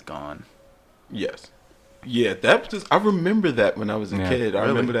that he's gone. Yes. Yeah, I remember that when I was a kid. I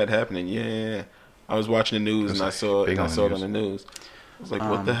remember that happening. Yeah. I was watching the news and I saw it on the news. I was like,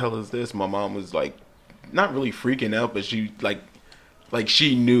 what the hell is this? My mom was like, not really freaking out, but she like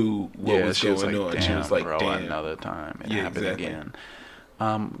she knew what was going on. Damn, she was like, bro, damn. Another time. It happened again.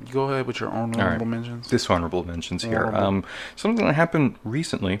 Go ahead with your honorable mentions. Dishonorable mentions here. Something that happened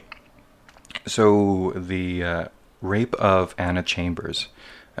recently. So the rape of Anna Chambers.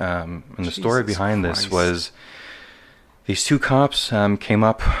 And the story behind this was these 2 cops came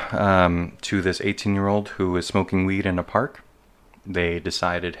up to this 18-year-old who was smoking weed in a park. They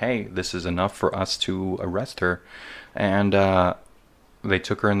decided, hey, this is enough for us to arrest her. And they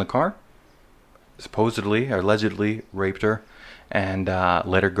took her in the car, supposedly, or allegedly raped her, and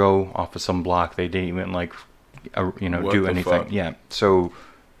let her go off of some block. They didn't even, do anything. Fuck? Yeah. So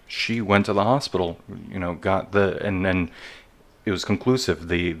she went to the hospital, got and then it was conclusive.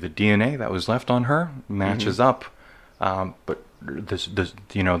 The DNA that was left on her matches up But this,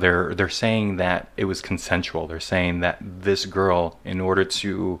 you know, they're saying that it was consensual. They're saying that this girl, in order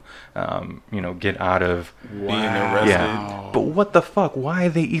to, you know, get out of being arrested. Yeah. But what the fuck? Why are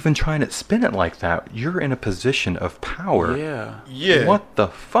they even trying to spin it like that? You're in a position of power. Yeah. Yeah. What the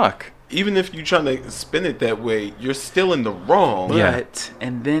fuck? Even if you're trying to spin it that way, you're still in the wrong. But,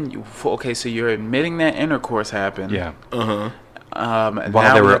 and then, okay, so you're admitting that intercourse happened. Yeah.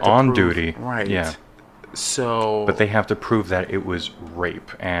 While they were on duty. Right. Yeah. So. But they have to prove that it was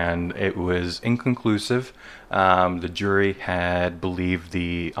rape, and it was inconclusive. The jury had believed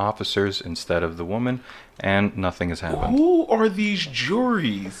the officers instead of the woman, and nothing has happened. Who are these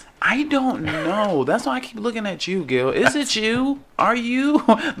juries? I don't know. That's why I keep looking at you, Gil. Is it you? Are you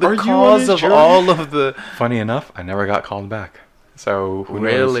the cause of all of the... Funny enough, I never got called back. So who knows?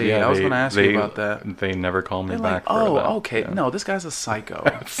 Really? Yeah, I was going to ask you about that. They never called me back. Oh, for that. okay. Yeah. No, this guy's a psycho.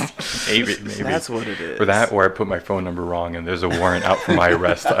 maybe that's what it is. For that, or I put my phone number wrong and there's a warrant out for my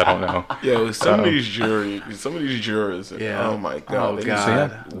arrest. I don't know. Yo, some of these jurors. Yeah. Oh my god. Oh god. So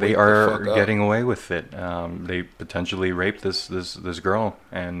yeah, they are getting away with it. They potentially raped this girl,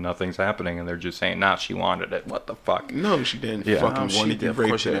 and nothing's happening, and they're just saying, "Nah, she wanted it." What the fuck? No, she didn't. Yeah. Fucking No, wanted to of course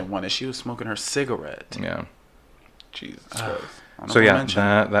rape she her. didn't want it. She was smoking her cigarette. Yeah. Jesus Christ. So yeah,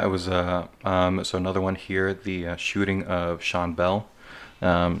 that was so another one here, the shooting of Sean Bell.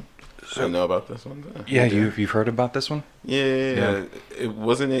 I know about this one. Yeah, you've heard about this one? Yeah. It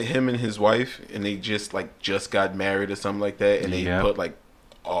wasn't it him and his wife, and they just got married or something like that, and they put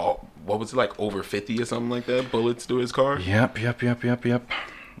what was it, like over 50 or something like that bullets through his car. Yep.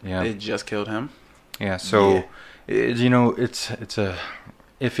 Yeah. They just killed him. Yeah. So, you know, it's a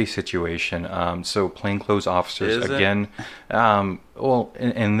iffy situation. So plainclothes officers again. Well,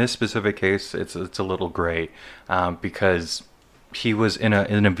 in this specific case, it's a little gray because he was in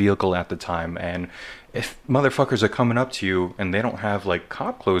a vehicle at the time, and if motherfuckers are coming up to you and they don't have like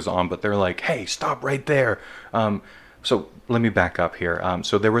cop clothes on, but they're like, "Hey, stop right there." So let me back up here.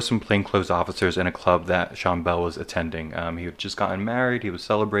 So there were some plainclothes officers in a club that Sean Bell was attending. He had just gotten married. He was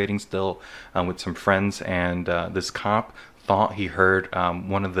celebrating still with some friends, and this cop thought he heard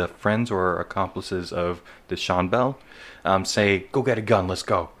one of the friends or accomplices of this Sean Bell say, "Go get a gun, let's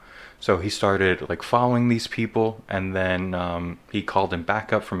go." So he started like following these people, and then he called in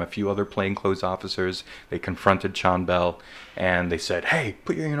backup from a few other plainclothes officers. They confronted Sean Bell, and they said, "Hey,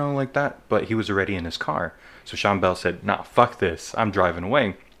 put your, like that." But he was already in his car. So Sean Bell said, "Nah, fuck this, I'm driving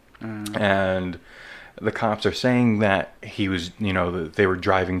away." And the cops are saying that he was, they were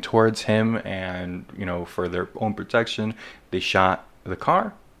driving towards him, and, for their own protection, they shot the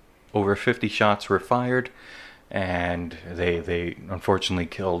car. Over 50 shots were fired, and they unfortunately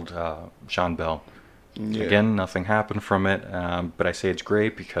killed Sean Bell. Yeah. Again, nothing happened from it, but I say it's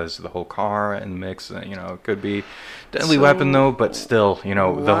great because the whole car in the mix, it could be deadly weapon though, but still,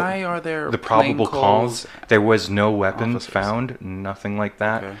 why are there the probable cause? There was no weapon found, nothing like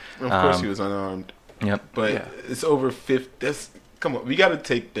that. Okay. Of course, he was unarmed. Yep. But it's over 50. Come on, we got to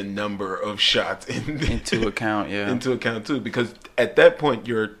take the number of shots into account, into account too, because at that point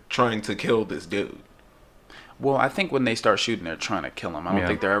you're trying to kill this dude. Well, I think when they start shooting, they're trying to kill him. I don't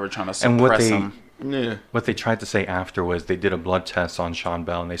think they're ever trying to suppress him. Yeah. What they tried to say after was they did a blood test on Sean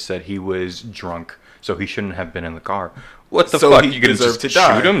Bell, and they said he was drunk, so he shouldn't have been in the car. What the fuck? He deserved to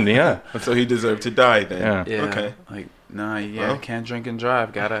die. Shoot him? Yeah. So he deserved to die then. Yeah. Okay. Well, can't drink and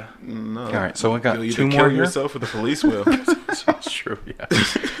drive. Gotta. No. All right. So I got you two more kill here. yourself, or the police will. That's true. Yeah.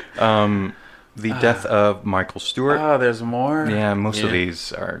 The death of Michael Stewart. Oh, there's more. Yeah, most of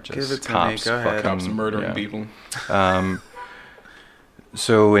these are just cops. Cops murdering people.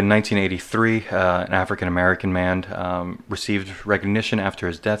 So in 1983, an African-American man received recognition after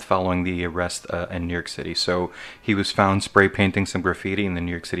his death following the arrest in New York City. So he was found spray painting some graffiti in the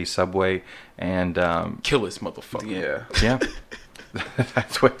New York City subway, and kill this motherfucker. Yeah.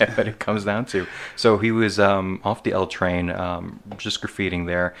 That's what it comes down to. So he was off the L train, just graffitiing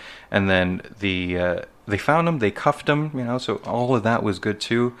there, and then they found him, they cuffed him, so all of that was good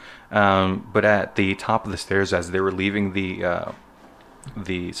too. But at the top of the stairs, as they were leaving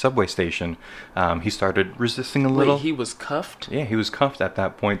the subway station, he started resisting a little. Wait, he was cuffed? Yeah, he was cuffed at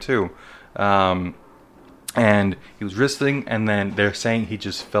that point too. And he was resisting, and then they're saying he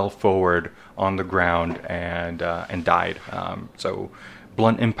just fell forward on the ground and died. So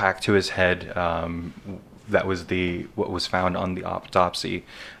blunt impact to his head. That was what was found on the autopsy.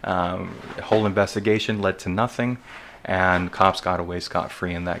 The whole investigation led to nothing, and cops got away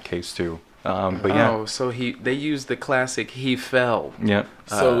scot-free in that case too. But yeah. Oh, so they used the classic "he fell." Yeah.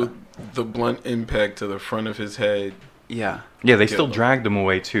 So the blunt impact to the front of his head. Yeah. Yeah, they still dragged him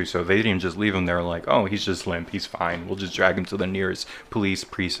away too, so they didn't just leave him there like, oh, he's just limp, he's fine. We'll just drag him to the nearest police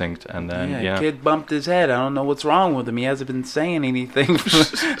precinct, and then kid bumped his head. I don't know what's wrong with him. He hasn't been saying anything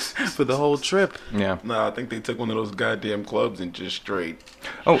for the whole trip. Yeah. No, I think they took one of those goddamn clubs and just straight.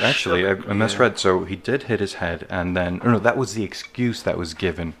 Oh, actually, I misread. So he did hit his head, and then no, that was the excuse that was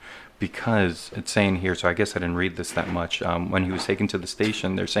given. Because it's saying here, so I guess I didn't read this that much. When he was taken to the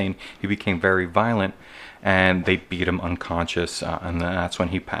station, they're saying he became very violent, and they beat him unconscious, and that's when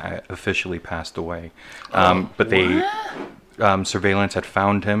he officially passed away. But they surveillance had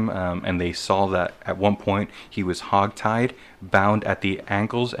found him, and they saw that at one point he was hogtied, bound at the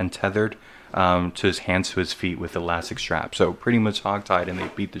ankles, and tethered to his hands to his feet with elastic straps. So pretty much hogtied, and they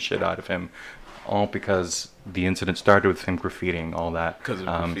beat the shit out of him. All because the incident started with him graffitiing, all that. Because of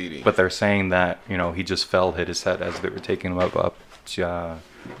graffiti. But they're saying that, he just fell, hit his head as they were taking him up to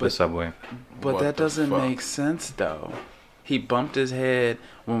the subway. But that doesn't make sense, though. He bumped his head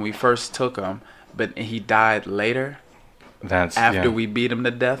when we first took him, but he died later. That's after we beat him to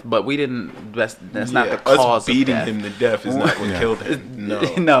death, but we didn't. That's not the cause. Us beating of death. him to death is not what killed him.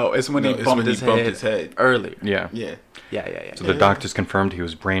 No, it's when he bumped his head earlier. Yeah. So the doctors confirmed he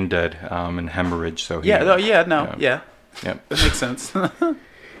was brain dead and hemorrhage. So Yep, that makes sense.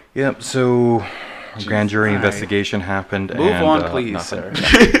 Yep. So a grand jury investigation happened. Move on, please, sir.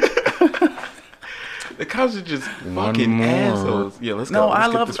 The cops are just fucking assholes. Yeah, let's go. I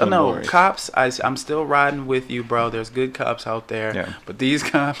love cops. I'm still riding with you, bro. There's good cops out there, but these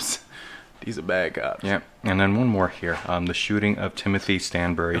cops, these are bad cops. Yeah, and then one more here. The shooting of Timothy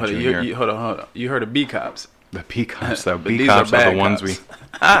Stanbury Jr. Hold on. You heard of B cops? The B cops, though. B cops are the ones we.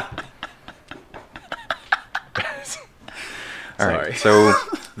 All right. So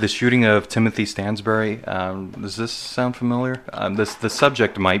the shooting of Timothy Stansbury. Does this sound familiar? The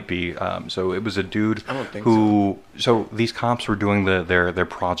subject might be. So it was a dude who. So these cops were doing their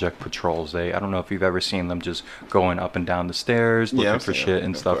project patrols. I don't know if you've ever seen them just going up and down the stairs looking for shit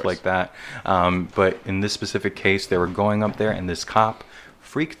and stuff like that. But in this specific case, they were going up there, and this cop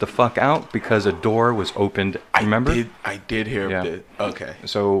freaked the fuck out because a door was opened. Remember? I did hear of it. Okay.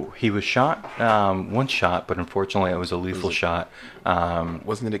 So he was shot, one shot, but unfortunately it was a lethal shot.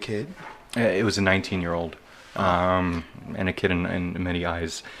 Wasn't it a kid? It was a 19-year-old, and a kid in many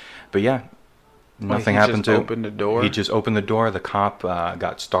eyes. But yeah, nothing happened to him. He just opened the door? He just opened the door. The cop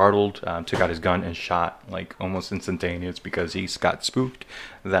got startled, took out his gun, and shot like almost instantaneous because he got spooked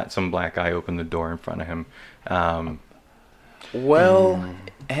that some black guy opened the door in front of him.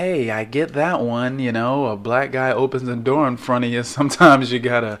 Hey, I get that one. A black guy opens the door in front of you. Sometimes you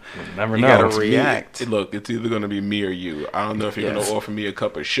gotta react. Look, it's either gonna be me or you. I don't know if you're gonna offer me a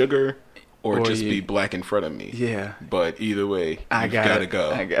cup of sugar or just be black in front of me. Yeah. But either way, you gotta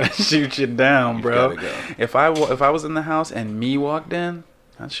go. I gotta shoot you down, bro. Go. If I was in the house and me walked in,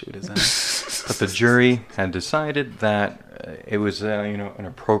 I'd shoot his ass. But the jury had decided that it was an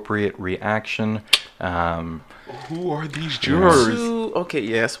appropriate reaction. Who are these jurors? Who are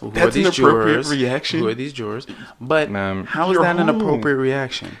these jurors? Reaction. Who are these jurors? But how is that an appropriate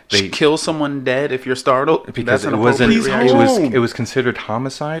reaction? Kill someone dead if you're startled? Because it wasn't. It was considered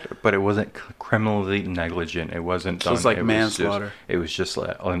homicide, but it wasn't criminally negligent. It wasn't done. So it's like manslaughter. It was just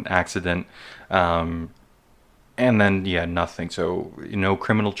an accident. And then, nothing. So, no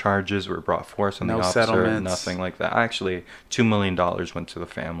criminal charges were brought forth on the officer. Settlements. Nothing like that. Actually, $2 million went to the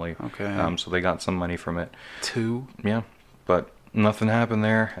family. Okay. So they got some money from it. 2? Yeah. But nothing happened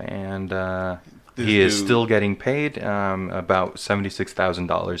there. And he is still getting paid about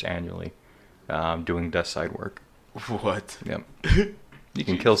 $76,000 annually doing desk side work. What? Yep. You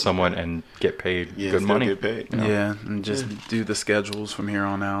can kill someone and get paid good money. Get paid. Yeah, and just do the schedules from here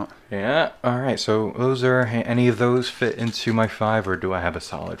on out. Yeah. All right. So those are any of those fit into my 5, or do I have a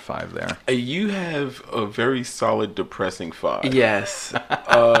solid 5 there? You have a very solid, depressing 5. Yes.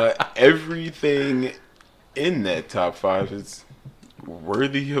 Everything in that top 5 is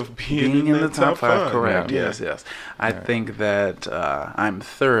worthy of being in the top 5. Correct. Yeah. Yes. I think that I'm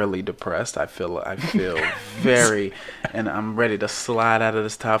thoroughly depressed. I feel very, and I'm ready to slide out of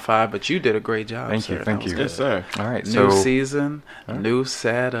this top 5. But you did a great job. Thank you. Yes, sir. All right. New season, new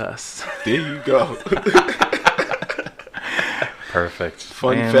sad us. There you go. Perfect.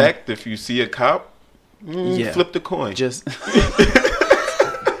 Fun fact: if you see a cop, flip the coin. Just.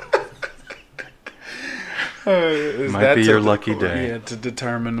 Might be your lucky day. Yeah, to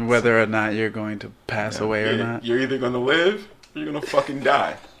determine whether or not you're going to pass away or not. You're either going to live or you're going to fucking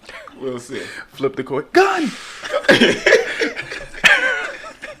die. We'll see. Flip the coin. Gun!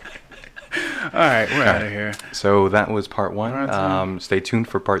 right, we're out of here. So that was part 1. Stay tuned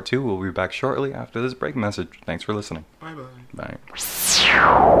for part 2. We'll be back shortly after this break message. Thanks for listening. Bye.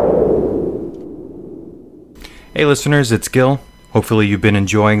 Hey listeners, it's Gil. Hopefully you've been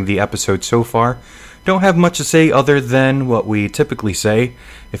enjoying the episode so far. Don't have much to say other than what we typically say.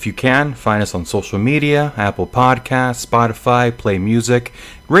 If you can, find us on social media, Apple Podcasts, Spotify, Play Music.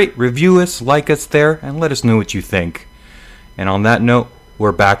 Rate, review us, like us there, and let us know what you think. And on that note,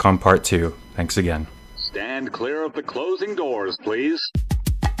 we're back on part 2. Thanks again. Stand clear of the closing doors, please.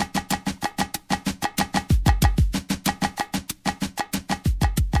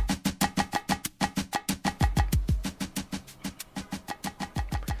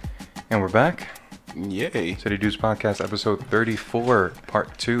 And we're back. Yay. City Dudes Podcast, episode 34,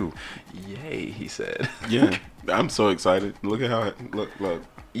 part 2. Yay, he said. Yeah, I'm so excited. Look at how it look.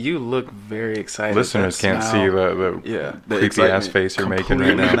 You look very excited. Listeners can't see the creepy ass face you're making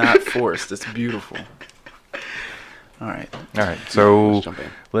right now. Not forced. It's beautiful. All right. So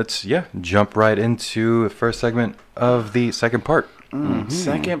let's jump right into the first segment of the second part.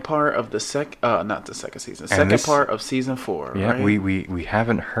 Second part of not the second season. Second part of season 4. Yeah, right? we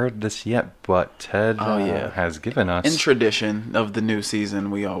haven't heard this yet, but Ted has given us. In tradition of the new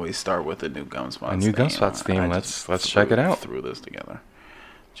season, we always start with a new Gunspots. A new Gunspots theme. Let's check it out. Threw this together.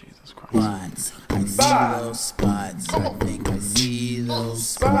 Jesus Christ. I see those spots. I think I see those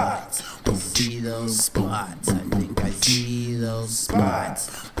spots. I see those spots. I think I see those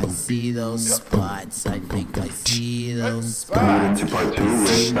spots. I see those spots. I think I see those spots. Part 2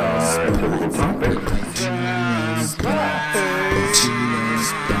 with typical topics.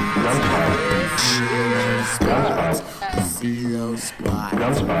 I see those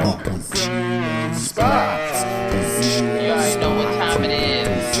spots. You already know what time it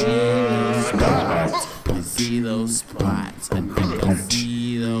is. I see those spots. I think I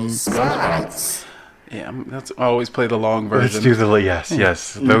see those spots. Yeah, I always play the long version. Let's do the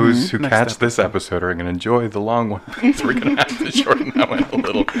yes. Those who catch this episode are going to enjoy the long one. So we're going to have to shorten that one a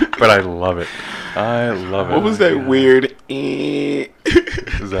little. But I love it. What was that weird? Did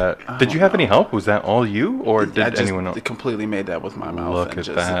you have any help? Was that all you, or did anyone else? I completely made that with my mouth. Look at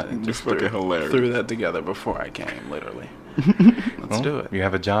that. Just fucking hilarious. Threw that together before I came, literally. Let's do it. You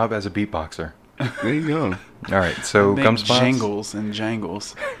have a job as a beatboxer. There you go. All right, so Gunspots. Jingles and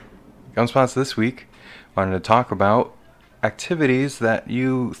jangles. Gunspots this week. Wanted to talk about activities that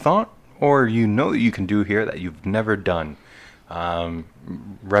you thought or you know that you can do here that you've never done.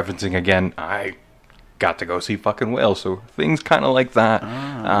 Referencing again, I got to go see fucking whales, so things kind of like that.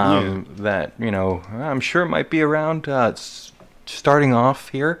 That, I'm sure might be around starting off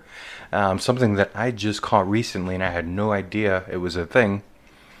here. Something that I just caught recently and I had no idea it was a thing.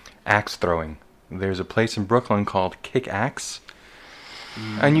 Axe throwing. There's a place in Brooklyn called Kick Axe.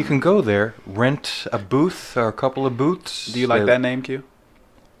 And you can go there, rent a booth or a couple of booths. Do you like that name, Q?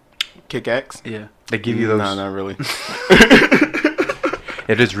 Kick Axe? Yeah. They give you those. No, not really.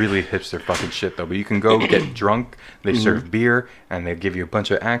 It is really hipster fucking shit, though. But you can go get drunk, they serve beer, and they give you a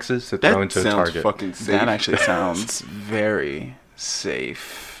bunch of axes to throw into a target. That sounds fucking safe. That actually sounds very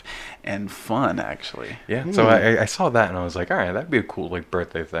safe and fun, actually. Yeah, so I saw that, and I was like, all right, that'd be a cool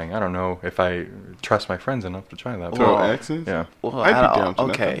birthday thing. I don't know if I trust my friends enough to try that. Throw axes? Yeah. Well, I'd be down for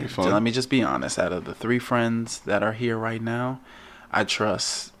that. okay, That'd be fun. so let me just be honest. Out of the 3 friends that are here right now, I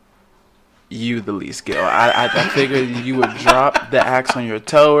trust you the least, Gil. I figured you would drop the axe on your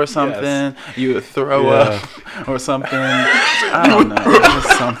toe or something. Yes. You would throw up or something. I don't know.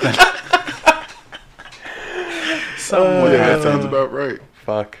 Just something. That sounds about right.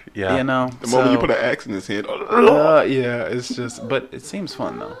 Fuck, yeah. The moment you put an axe in his head. Yeah, it's just, but it seems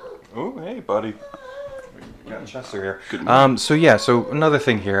fun, though. Oh, hey, buddy. We got Chester here. So another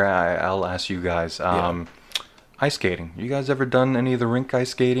thing here, I'll ask you guys. Ice skating. You guys ever done any of the rink ice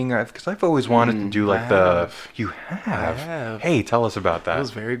skating? Because I've always wanted to do You have? I have. Hey, tell us about that. It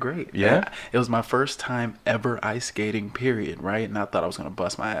was very great. Yeah? It was my first time ever ice skating, period, right? And I thought I was going to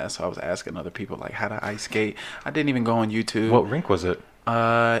bust my ass, so I was asking other people, how to ice skate. I didn't even go on YouTube. What rink was it?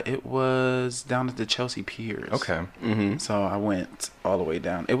 It was down at the Chelsea Piers. Okay. Mm-hmm. So I went all the way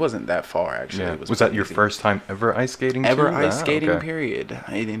down. It wasn't that far, actually. Yeah. It was that your first time ever ice skating? Ice skating, period.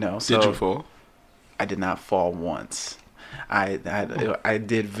 So did you fall? I did not fall once. I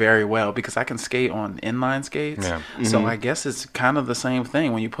did very well because I can skate on inline skates. Yeah. So I guess it's kind of the same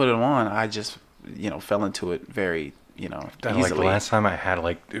thing. When you put it on, I just fell into it very easily. Like last time I had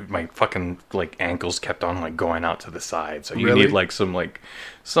like my fucking like ankles kept on like going out to the side, so you Really? need like some like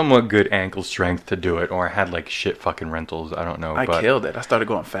somewhat good ankle strength to do it. Or I had like shit fucking rentals. I don't know. I killed it. I started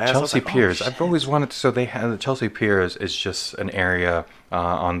going fast. Chelsea I was like, Piers. Oh, I've always wanted to. So they have the Chelsea Piers is just an area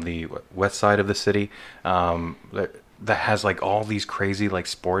on the west side of the city that has like all these crazy like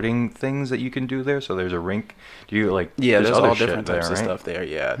sporting things that you can do there. So there's a rink. Do you like? Yeah, there's other all shit different types there, of right? stuff there.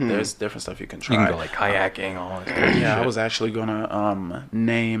 Yeah, there's different stuff you can try. You can go like kayaking, all that kind of Yeah, I shit. was actually gonna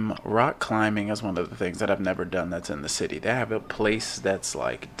name rock climbing as one of the things that I've never done that's in the city. They have a place that's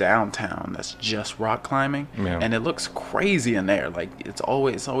like downtown that's just rock climbing, and it looks crazy in there. Like it's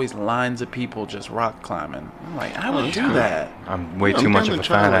always lines of people just rock climbing. I'm like, I would do that. I'm way too much of a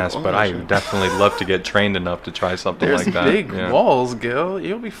fat ass, but I definitely love to get trained enough to try something There's like that. big Yeah. walls, Gil.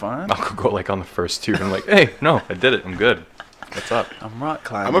 You'll be fine. I'll go like on the first two and like, hey, no, I did it. I'm good. What's up? I'm rock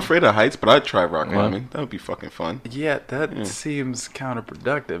climbing. I'm afraid of heights, but I'd try rock climbing. That would be fucking fun. Yeah, that seems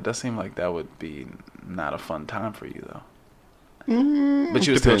counterproductive. That seems like that would be not a fun time for you, though. But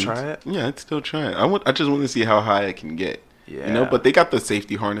you would still try it? Yeah, I'd still try it. I just want to see how high I can get. Yeah. You know, but they got the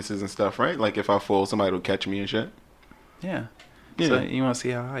safety harnesses and stuff, right? Like if I fall, somebody will catch me and shit. Yeah. Yeah. So you want to see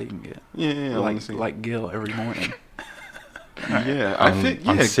how high you can get? Yeah, I wanna see. Like Gil every morning. Yeah,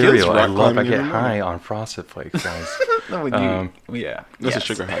 on cereal, I get high on Frosted Flakes, guys. Yeah. That's a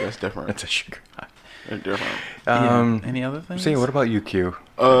sugar high. That's different. That's a sugar high. They're different. Any other things? See, what about you, Q?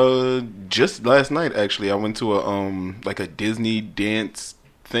 Just last night, actually, I went to a Disney dance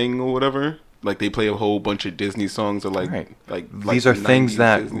thing or whatever. Like they play a whole bunch of Disney songs, or like These are things 90s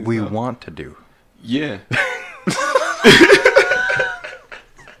that Disney we stuff. want to do. Yeah.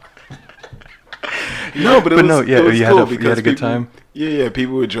 No, but it was you cool had a because good people- time. Yeah,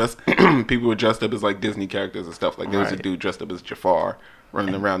 people were dressed up as like Disney characters and stuff. Like there was a dude dressed up as Jafar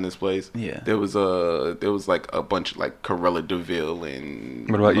running around this place. Yeah. There was like a bunch of like Corella Deville and.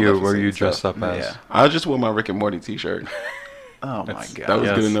 What about you? Maleficent Were you and dressed stuff. up as? Yeah. I just wore my Rick and Morty T-shirt. Oh my god. That was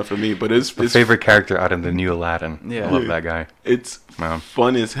Yes. good enough for me. But it's My favorite character out of the new Aladdin. Yeah. I love that guy. It's Wow.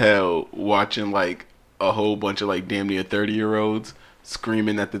 fun as hell watching like a whole bunch of like damn near 30-year-olds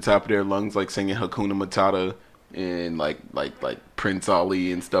screaming at the top of their lungs, like singing Hakuna Matata and like Prince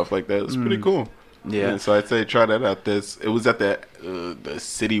Ali and stuff like that. It's pretty cool. Yeah. So I'd say try that out. It was at the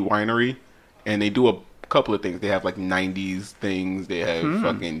City Winery, and they do a couple of things. They have like 90s things. They have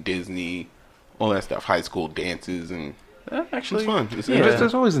fucking Disney, all that stuff. High school dances and. Actually, It's fun. It's It interesting.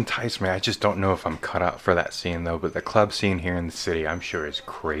 just always enticed me. I just don't know if I'm cut out for that scene though. But the club scene here in the city, I'm sure is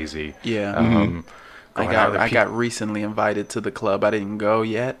crazy. Yeah. Going out with I got recently invited to the club. I didn't go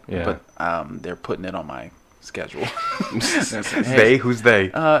yet, Yeah. but they're putting it on my schedule. They? Who's they?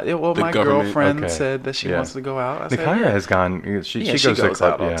 Well, The my government. girlfriend Okay. said that she Yeah. wants to go out. I said, Nikaya yeah. has gone. She Yeah, goes she to the goes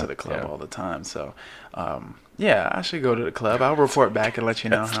club. out Yeah, to the club yeah. all the time. So, yeah, I should go to the club. I'll report back and let you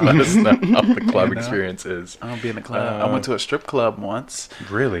know how. Let us know how the club You know? experience is. I'll be in the club. I went to a strip club once.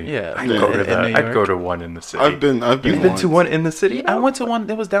 Really? Yeah. I'd go to in that. New I'd go York. to one in the city. I've been. You've been to once. one in the city? I went to one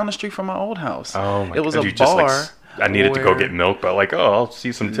that was down the street from my old house. Oh my! It was God. a You just, bar. like, I needed to go where- get milk, but like, oh, I'll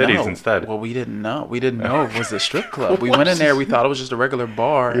see some titties No. instead. Well, we didn't know. We didn't know it was a strip club. We went in there. We thought it was just a regular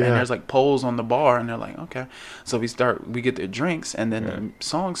bar, and there's like poles on the bar, and they're like, okay. So we get their drinks, and then the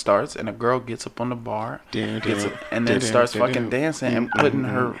song starts, and a girl gets up on the bar, and then starts fucking dancing and putting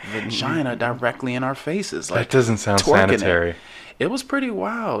her vagina directly in our faces. Like, that doesn't sound twerking sanitary. It was pretty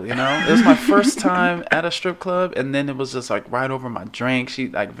wild, you know. It was my first time at a strip club, and then it was just like right over my drink. She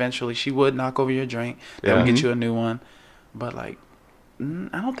like eventually she would knock over your drink, then Yeah. get you a new one, but like.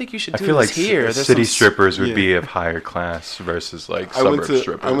 I don't think you should I do feel this like here. There's city some strippers would yeah. be of higher class versus like I went suburb to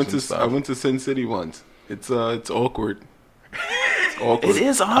strippers. I went and to stuff. I went to Sin City once. It's awkward. It's awkward. It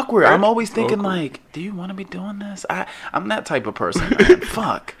is awkward. I'm always thinking Awkward. like, do you want to be doing this? I'm that type of person. Man.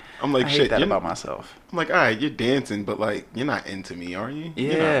 Fuck. I'm like, I shit, hate that you're- about myself. I'm like, all right, you're dancing, but like, you're not into me, are you?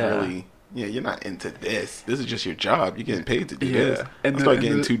 You're Yeah. not really. Yeah, you're not into this. This is just your job. You're getting paid to do Yeah. this. And I the- start and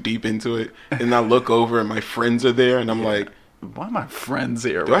getting the- too deep into it, and I look over, and my friends are there, and I'm like, Why are my friends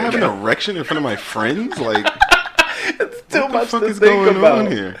here? do I have an erection in front of my friends? Like, It's too what much the fuck to is think going about.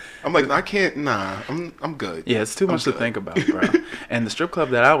 on here? I'm like, I can't. Nah, I'm good. Yeah, it's too much to think about, bro. And the strip club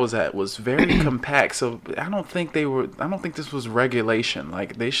that I was at was very compact, so I don't think this was regulation.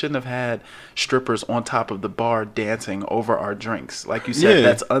 Like they shouldn't have had strippers on top of the bar dancing over our drinks. Like you said, Yeah.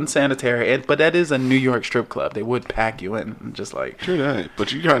 that's unsanitary. But that is a New York strip club. They would pack you in, and just like True that.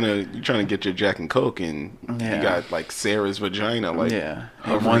 But you trying to get your Jack and Coke, and Yeah. you got like Sarah's vagina, like yeah.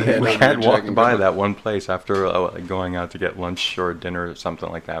 hovering One over head. We your had Jack walked and by Coke. that one place after going out to get lunch or dinner or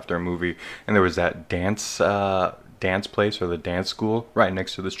something like that after a movie, and there was that dance place or the dance school right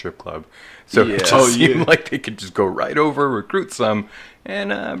next to the strip club. So it just seemed like they could just go right over, recruit some,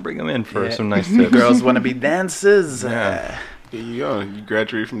 and bring them in for some nice tips. Girls want to be dancers. There you go. You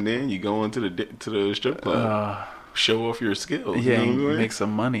graduate from there, and you go into the strip club. Show off your skills. Yeah, you know what I mean? Make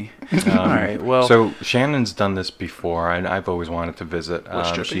some money. All right. Well, so Shannon's done this before, and I've always wanted to visit.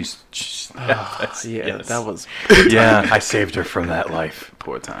 That was. Yeah, I saved her from that life.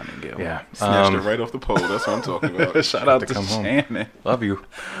 Poor timing, Gil. Yeah, snatched her right off the pole. That's what I'm talking about. Shout out to Shannon. Home. Love you.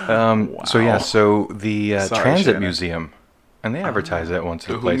 So the Transit Shannon. Museum. And they advertise it once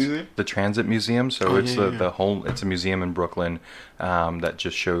in a place. Museum? The Transit Museum. So it's the whole. It's a museum in Brooklyn that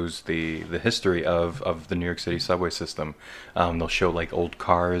just shows the history of the New York City subway system. They'll show like old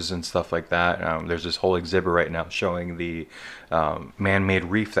cars and stuff like that. There's this whole exhibit right now showing the man-made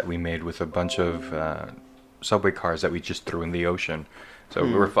reef that we made with a bunch of subway cars that we just threw in the ocean. So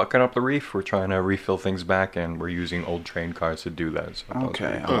we're fucking up the reef. We're trying to refill things back, and we're using old train cars to do that. So I like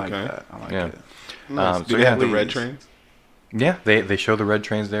that. I like it. Nice. Do they have the red trains? Yeah, they show the red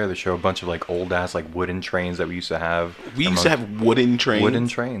trains there. They show a bunch of like old ass like wooden trains that we used to have. We used to have wooden trains. Wooden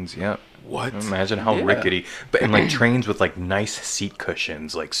trains, yeah. What? Imagine how rickety. But and like trains with like nice seat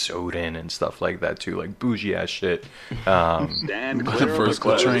cushions, like sewed in and stuff like that too, like bougie ass shit. Stand clear of the first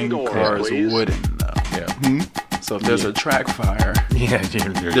train car is wooden though. Yeah. So if there's a track fire,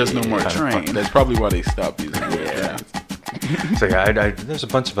 there's no more train. That's probably why they stopped using trains. So there's a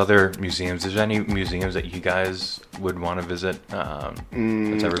bunch of other museums. Is there any museums that you guys would want to visit? I've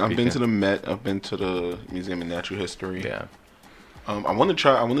been to the Met. I've been to the Museum of Natural History. Yeah. I want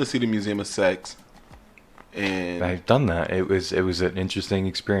to see the Museum of Sex. And I've done that. It was an interesting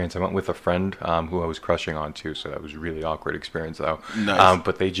experience. I went with a friend who I was crushing on too, so that was a really awkward experience though. Nice.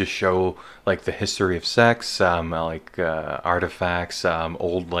 But they just show like the history of sex, like artifacts,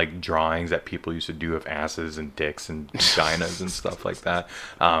 old like drawings that people used to do of asses and dicks and vaginas and stuff like that.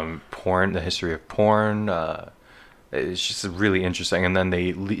 Porn, the history of porn. It's just really interesting. And then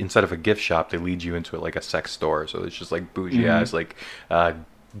they instead of a gift shop, they lead you into like a sex store. So it's just like bougie ass like.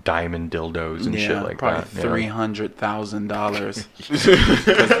 Diamond dildos and shit like probably that.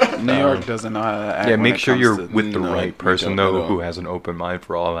 $300,000. New York doesn't know how to act. Yeah, make sure you're with the right person though, who has an open mind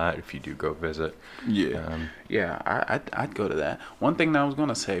for all that. If you do go visit, I'd go to that. One thing that I was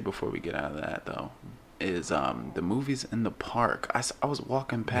gonna say before we get out of that though is the movies in the park. I was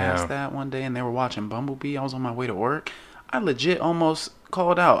walking past that one day and they were watching Bumblebee. I was on my way to work. I legit almost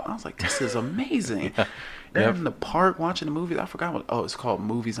called out. I was like, "This is amazing." They're in the park watching the movies. I forgot what. Oh, it's called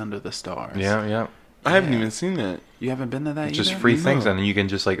Movies Under the Stars. Yeah. I haven't even seen that. You haven't been to that either? Just free things, and then you can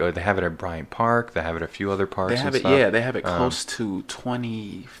just like they have it at Bryant Park. They have it at a few other parks. They have and it. stuff. They have it close to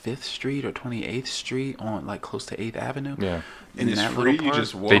 25th Street or 28th Street on like close to 8th Avenue. Yeah. And it's free. You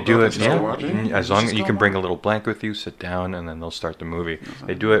just walk. They do it. Yeah. As long as you can bring a little blanket with you, sit down, and then they'll start the movie.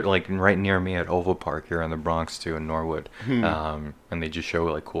 They do it like right near me at Oval Park here in the Bronx too, in Norwood. And they just show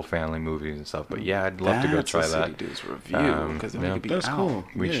like cool family movies and stuff. But yeah, I'd love to go try that. That's review because that's cool.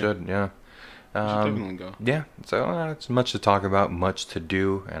 We should. Yeah. Definitely go. Yeah, so it's much to talk about, much to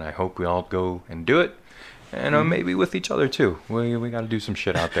do, and I hope we all go and do it, and maybe with each other too. We got to do some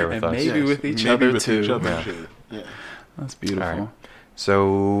shit out there with us. Maybe with each other too. Yeah, that's beautiful. Right.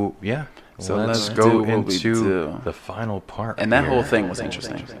 So let's go into the final part. And that whole thing was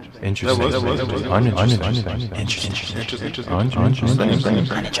interesting.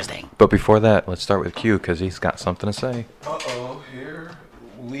 Uninteresting. But before that, let's start with Q because he's got something to say. Here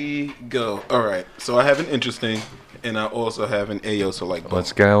we go. All right. So I have an interesting, and I also have an Ayo so like boom.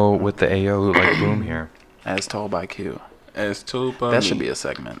 Let's go with the Ayo like boom here. As told by Q. As told by that should be a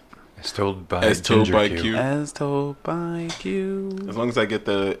segment. As told by Q. As told by Q. As long as I get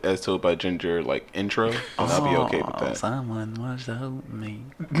the as told by Ginger like intro, I'll be okay with that. Someone was told me.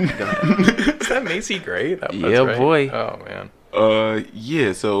 Is that Macy Gray? Yeah, right. Boy. Oh man.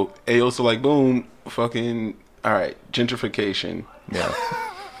 Yeah. So Ayo so like boom. Fucking all right. Gentrification. Yeah.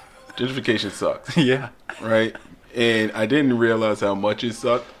 Gentrification sucks. Yeah. Right? And I didn't realize how much it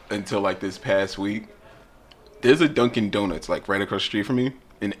sucked until like this past week. There's a Dunkin' Donuts like right across the street from me.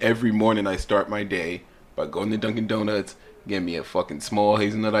 And every morning I start my day by going to Dunkin' Donuts, getting me a fucking small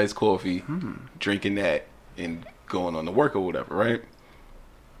hazelnut iced coffee, drinking that, and going on to work or whatever, right?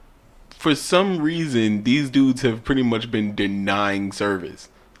 For some reason, these dudes have pretty much been denying service.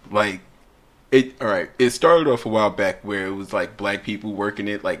 Like, it started off a while back where it was like black people working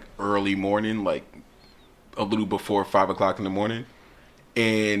it like early morning, like a little before 5 o'clock in the morning.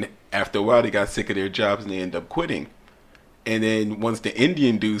 And after a while, they got sick of their jobs and they ended up quitting. And then once the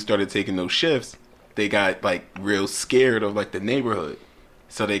Indian dudes started taking those shifts, they got like real scared of like the neighborhood.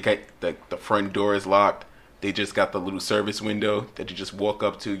 So they got the front door is locked. They just got the little service window that you just walk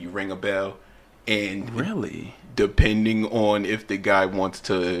up to. You ring a bell, and really, depending on if the guy wants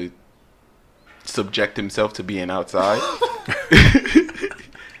to subject himself to being outside,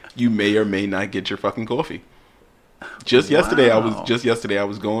 you may or may not get your fucking coffee. Just yesterday, I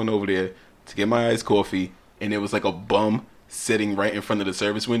was going over there to get my iced coffee, and there was like a bum sitting right in front of the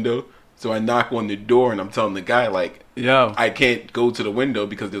service window. So I knock on the door, and I'm telling the guy, like, yo, I can't go to the window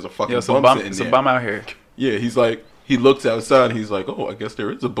because there's a fucking bum sitting there. It's a bum out here. Yeah, he's like, he looks outside, and he's like, oh, I guess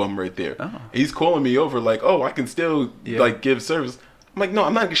there is a bum right there. Oh. He's calling me over like, oh, I can still, like, give service. I'm like, no,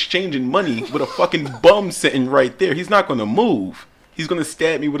 I'm not exchanging money with a fucking bum sitting right there. He's not going to move. He's going to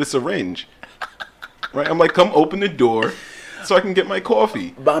stab me with a syringe. Right? I'm like, come open the door so I can get my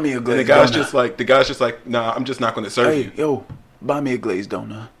coffee. Buy me a glazed donut. And the guy's just like, nah, I'm just not going to serve you. Yo, buy me a glazed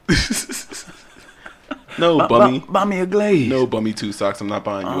donut. No, bummy. Buy me a glaze. No, bummy 2 socks. I'm not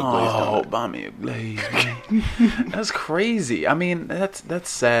buying you a glazed donut. Oh, buy me a glaze. That's crazy. I mean, that's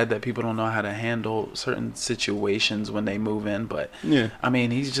sad that people don't know how to handle certain situations when they move in. But yeah, I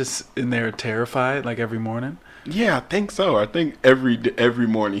mean, he's just in there terrified, like every morning. Yeah, I think so. I think every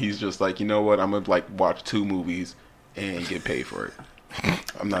morning he's just like, you know what? I'm gonna like watch 2 movies and get paid for it.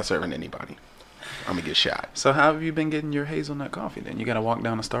 I'm not serving anybody. I'm gonna get shot. So how have you been getting your hazelnut coffee? Then you gotta walk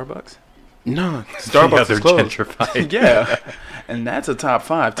down to Starbucks. No, Starbucks is closed. Gentrified. Yeah, and that's a top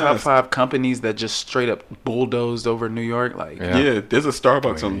 5 companies that just straight up bulldozed over New York. Like, yeah there's a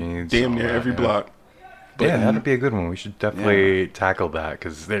Starbucks on damn near every block. But yeah, that'd be a good one. We should definitely tackle that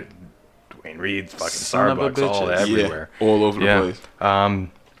because Dwayne Reed's fucking Starbucks all everywhere, all over the place.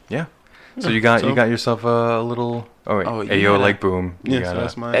 Yeah. So you got yourself a little. Oh wait, Ayo like boom. Yeah, so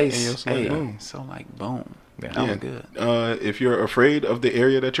that's my Ayo like boom. So like boom. Yeah. That was good. If you're afraid of the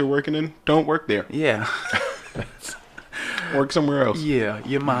area that you're working in, don't work there. Yeah. Work somewhere else. Yeah,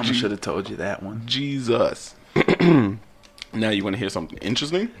 your mama should have told you that one. Jesus. Now you want to hear something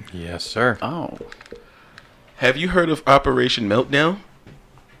interesting? Yes, sir. Oh. Have you heard of Operation Meltdown?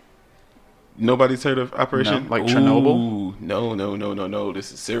 Nobody's heard of Operation? No, like Chernobyl? No.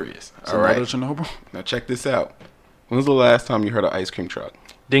 This is serious. All right. Chernobyl? Now check this out. When was the last time you heard an ice cream truck?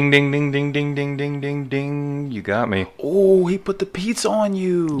 Ding, ding, ding, ding, ding, ding, ding, ding, ding. You got me. Oh, he put the pizza on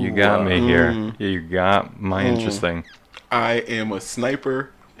you. You got me here. You got my interesting. I am a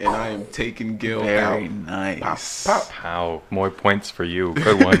sniper, and I am taking Gil out. Very nice. Pop. How? More points for you.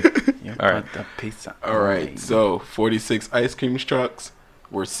 Good one. All right. The pizza. All right. So 46 ice cream trucks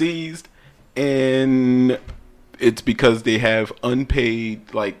were seized, and it's because they have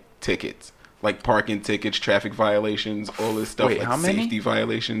unpaid like tickets. Like parking tickets, traffic violations, all this stuff. Wait, like how many? Safety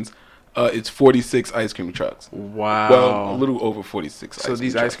violations. It's 46 ice cream trucks. Wow. Well, a little over 46 So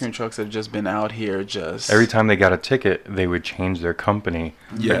these ice cream trucks have just been out here just... Every time they got a ticket, they would change their company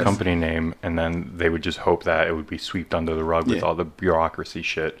name, and then they would just hope that it would be swept under the rug with all the bureaucracy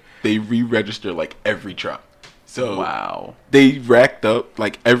shit. They re-register like every truck. So wow. They racked up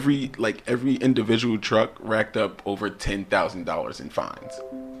like every individual truck racked up over $10,000 in fines.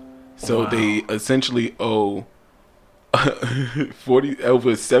 So they essentially owe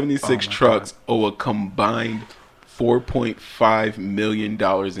 76 trucks owe a combined $4.5 million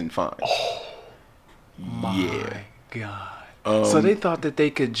in fines. Oh my God! So they thought that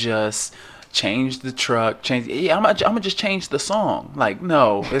they could just change the truck, I'm gonna just change the song. Like,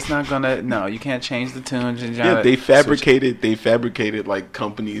 no, it's not gonna. No, you can't change the tune. Yeah, they fabricated like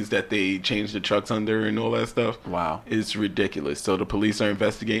companies that they changed the trucks under and all that stuff. Wow, it's ridiculous. So the police are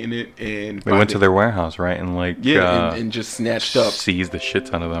investigating it, and they went to their warehouse, right, and like and just snatched up, seized the shit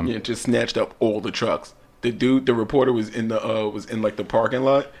ton of them. Yeah, just snatched up all the trucks. The reporter was in the parking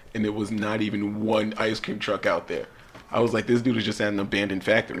lot, and there was not even one ice cream truck out there. I was like, this dude is just at an abandoned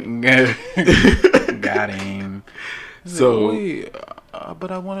factory. Got him. So, but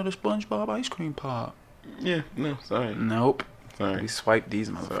I wanted a SpongeBob ice cream pop. Yeah, no, sorry. Nope. Sorry. We swiped these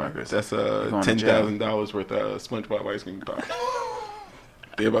motherfuckers. That's $10,000 worth of SpongeBob ice cream pop.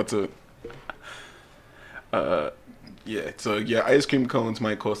 They're about to. Ice cream cones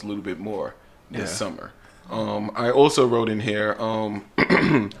might cost a little bit more this summer. I also wrote in here.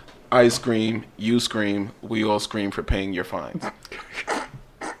 I scream, you scream, we all scream for paying your fines.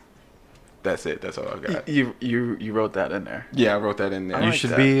 That's it. That's all I got. You wrote that in there. Yeah, I wrote that in there. You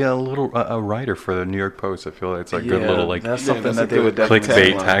should be a writer for the New York Post. I feel like it's a good little that's something that they would definitely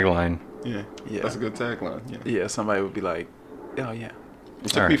clickbait tagline. Yeah, that's a good tagline. Yeah, somebody would be like, oh yeah.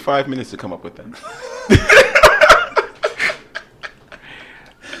 It took me 5 minutes to come up with that.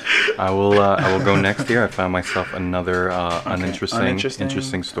 I will go next here. I found myself another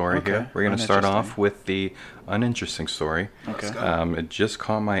uninteresting story here. We're going to start off with the uninteresting story. Okay. It just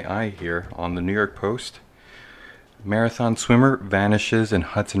caught my eye here on the New York Post. Marathon swimmer vanishes in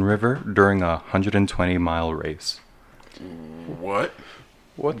Hudson River during a 120-mile race. What?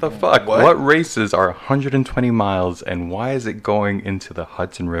 What the fuck? What races are 120 miles, and why is it going into the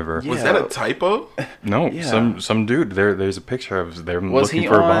Hudson River? Was that a typo? No, some dude. There's a picture of them looking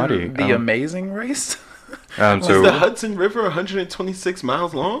for a body. Was he on the Amazing Race? Was the Hudson River 126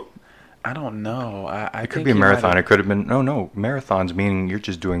 miles long? I don't know. I it could be a marathon. It could have been no marathons. Meaning you're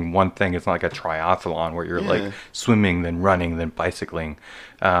just doing one thing. It's not like a triathlon where you're like swimming, then running, then bicycling.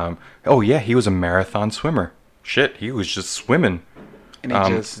 He was a marathon swimmer. Shit, he was just swimming. And he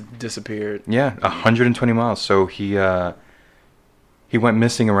just disappeared. Yeah, 120 miles. So he went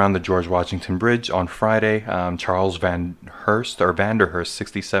missing around the George Washington Bridge on Friday. Charles Vanderhurst,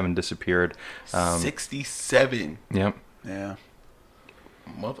 67, disappeared. 67. Yep. Yeah.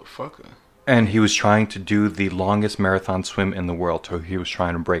 Motherfucker. And he was trying to do the longest marathon swim in the world. So he was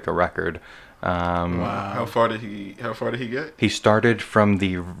trying to break a record. Wow. How far did he get? He started from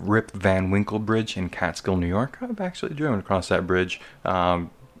the Rip Van Winkle Bridge in Catskill, New York. I've actually driven across that bridge.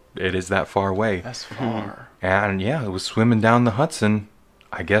 It is that far away. That's far. And yeah, it was swimming down the Hudson,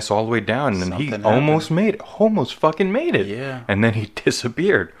 I guess all the way down, and he almost fucking made it. Yeah. And then he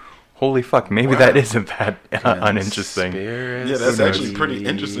disappeared. Holy fuck, maybe that isn't that uninteresting. Yeah, that's actually pretty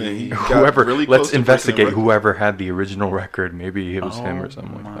interesting. Let's investigate whoever had the original record. Maybe it was him or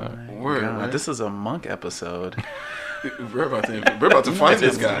something like that. God, this is a monk episode. We're about to find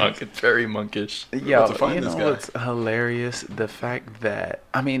this guy. It's very monkish. Yeah, you know what's hilarious? The fact that,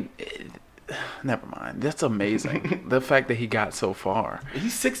 never mind. That's amazing. The fact that he got so far.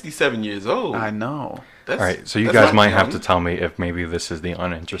 He's 67 years old. I know. All right, so you guys might have to tell me if maybe this is the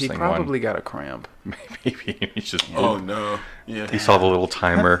uninteresting one. He probably got a cramp. Maybe he's just. Oh no! Yeah. He saw the little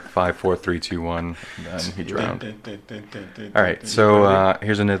timer 5, 4, 3, 2, 1, and he drowned. All right, so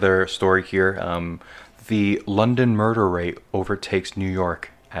here's another story here. The London murder rate overtakes New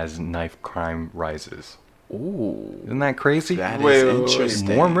York as knife crime rises. Ooh, isn't that crazy? That is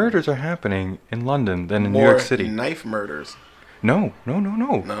interesting. More murders are happening in London than in New York City. Knife murders? No.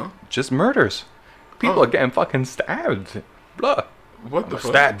 No? Just murders. People are getting fucking stabbed. Blah. What the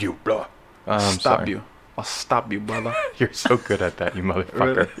fuck? Stab you, blah. Stop you. I'll stop you, brother. You're so good at that, you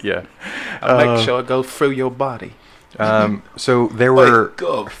motherfucker. Really? Yeah. I'll make sure it goes through your body. So there were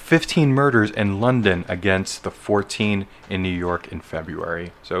 15 murders in London against the 14 in New York in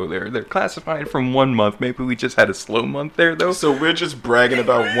February. So they're classified from 1 month. Maybe we just had a slow month there, though. So we're just bragging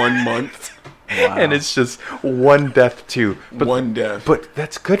about 1 month. Wow. And it's just one death too. But, one death. But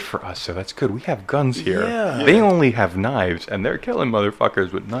that's good for us, so that's good. We have guns here. Yeah. They only have knives, and they're killing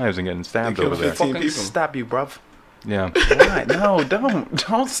motherfuckers with knives and getting stabbed over there. Fucking stab you, bruv. Yeah. Why? No,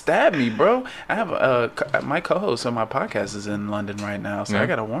 don't stab me, bro. I have my co-host on my podcast is in London right now, so I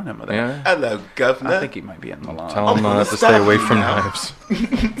gotta warn him of that. Yeah. Hello, governor. I think he might be in Milan. Tell him to stay away from knives.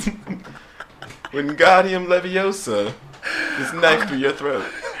 Wingardium Leviosa. This knife through your throat.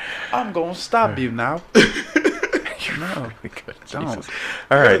 I'm gonna stop you now. You're really good. Don't.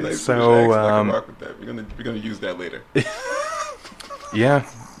 All right, so we're gonna use that later. Yeah.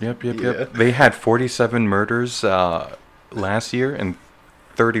 Yep. They had 47 murders last year, and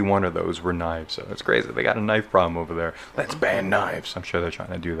 31 of those were knives. So it's crazy. They got a knife problem over there. Let's ban knives. I'm sure they're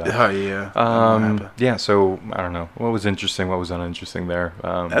trying to do that. Oh yeah. Yeah. So I don't know what was interesting, what was uninteresting there.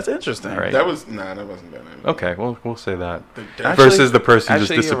 That's interesting. Right. That wasn't that. Okay. Well, we'll say that. Versus the person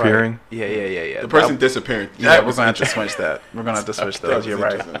just disappearing. Right. Yeah. The person disappearing. Yeah, we're gonna have to switch that. We're gonna have to switch those. You're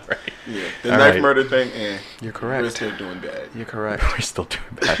right. Yeah. The knife murder thing. You're correct. We're still doing bad. You're correct. We're still doing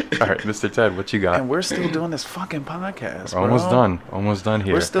bad. All right, Mr. Ted, what you got? And we're still doing this fucking podcast. We're almost done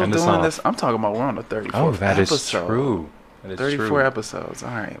here. We're still doing this. I'm talking about we're on the 34th episode. Oh, that is true. That is 34 true. episodes. All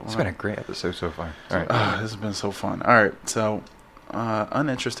right. It's been a great episode so far. All right. This has been so fun. All right. So,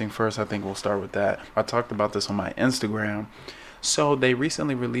 uninteresting first. I think we'll start with that. I talked about this on my Instagram. So they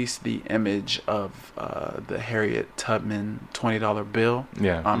recently released the image of the Harriet Tubman $20 bill.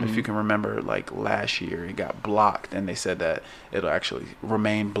 Yeah. If you can remember, like last year, it got blocked, and they said that it'll actually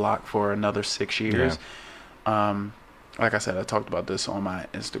remain blocked for another 6 years. Yeah. Like I said, I talked about this on my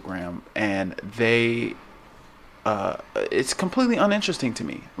Instagram, and they, it's completely uninteresting to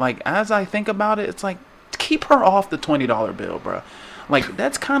me. Like, as I think about it, it's like, keep her off the $20 bill, bro. Like,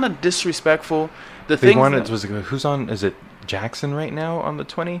 that's kind of disrespectful. Who's on? Is it Jackson right now on the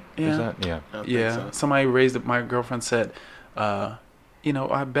 20? Yeah. Yeah. So. Somebody raised it. My girlfriend said, I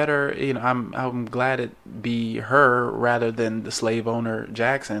better, I'm glad it be her rather than the slave owner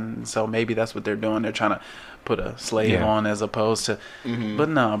Jackson. So maybe that's what they're doing. They're trying to put a slave on as opposed to, but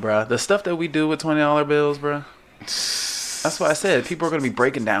no, bro. The stuff that we do with $20 bills, bro. That's what I said. People are going to be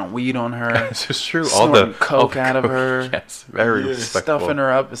breaking down weed on her. This is true. All the coke out of coke. her. Yes, very respectful. Stuffing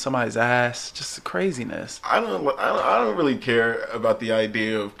her up in somebody's ass. Just craziness. I don't really care about the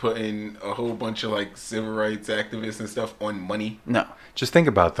idea of putting a whole bunch of like civil rights activists and stuff on money. No. Just think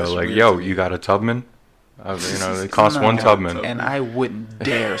about though, like, yo, you got a Tubman? It costs one Tubman. And I wouldn't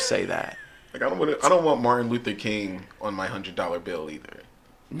dare say that. Like, I don't want Martin Luther King on my $100 bill either.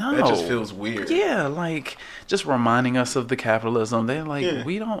 No, that just feels weird. Yeah, like just reminding us of the capitalism. They're like,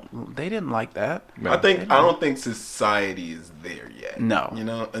 they didn't like that. I don't think society is there yet. No,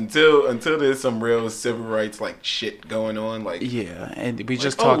 until there's some real civil rights like shit going on. Like, yeah, and we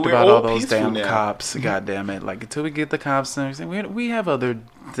just talked about all those damn cops. God damn it! Like, until we get the cops and everything, we have other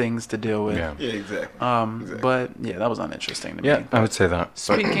things to deal with. Yeah, exactly. But yeah, that was uninteresting to me. Yeah, I would say that.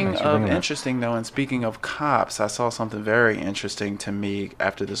 Speaking of interesting though, and speaking of cops, I saw something very interesting to me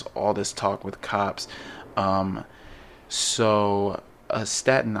after all this talk with cops. So a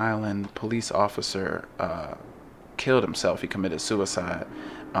Staten Island police officer killed himself. He committed suicide.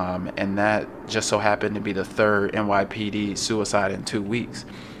 And that just so happened to be the third NYPD suicide in 2 weeks.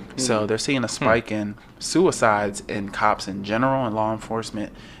 So they're seeing a spike in suicides in cops in general and law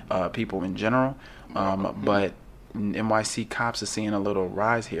enforcement people in general. But NYC cops are seeing a little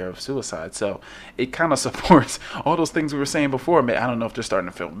rise here of suicide. So it kind of supports all those things we were saying before. I don't know if they're starting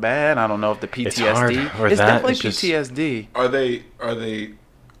to feel bad. I don't know if the PTSD. It's hard, it's definitely PTSD. Are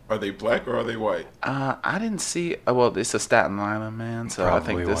they black or are they white? I didn't see. Well, it's a Staten Island man, so Probably I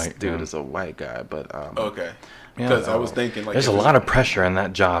think this white, dude man. is a white guy. But okay. Because I was thinking, like, there's a lot of pressure in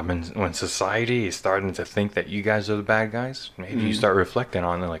that job, and when society is starting to think that you guys are the bad guys, maybe you start reflecting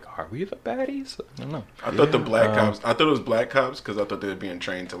on it, like, are we the baddies? I don't know. I thought the black cops. I thought it was black cops because I thought they were being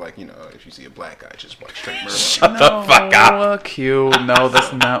trained to, like, if you see a black guy, just like straight murder. Shut the fuck up. Q. No,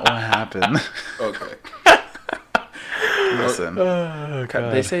 that's not what happened. Okay. Listen,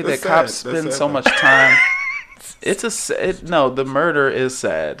 they say that cops spend so much time. The murder is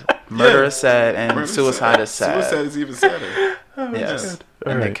sad. Murder is sad, and suicide is sad. Suicide is even sadder. Yes.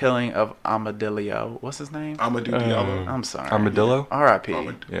 And the killing of Armadillo. What's his name? Amadou Diallo. I'm sorry. Armadillo? R.I.P.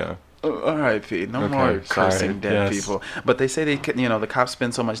 Yeah. R.I.P. No more cursing dead people. But they say the cops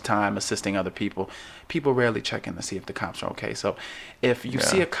spend so much time assisting other people. People rarely check in to see if the cops are okay. So if you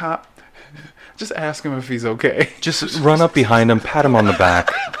see a cop, just ask him if he's okay. Just run up behind him, pat him on the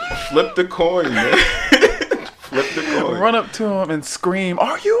back. Flip the coin, man. Flip the coin. Run up to him and scream,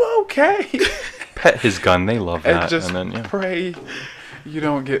 "Are you okay?" Pet his gun. They love that. And just pray you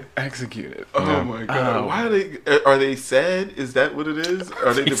don't get executed. Oh my god! Why are they sad? Is that what it is?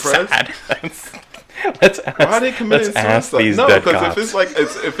 Are they depressed? Let's ask. Why are they committing suicide? No, because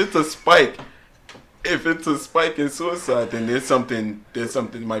if it's a spike. If it's a spike in suicide, then there's something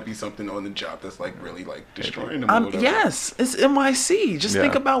might be something on the job that's like really like destroying them. Yes, it's NYC. Just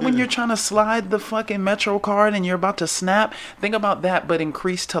think about when you're trying to slide the fucking Metro card and you're about to snap. Think about that, but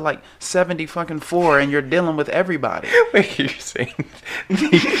increased to like 74, and you're dealing with everybody. Wait, you're saying?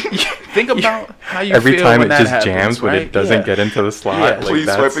 Think about how you every feel time when it that just happens, jams when it doesn't get into the slot. Yeah. Like, please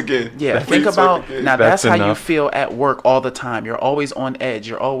swipe again. Yeah, think about now. That's how you feel at work all the time. You're always on edge.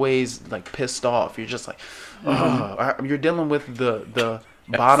 You're always like pissed off. You're just like, you're dealing with the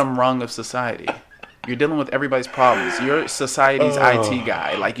bottom rung of society. You're dealing with everybody's problems. You're society's IT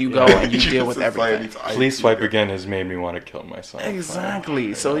guy. Like, you go and you deal with everything. Please swipe again has made me want to kill myself.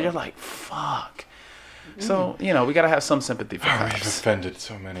 Exactly. So you're like, fuck. So, we got to have some sympathy for cops. We've offended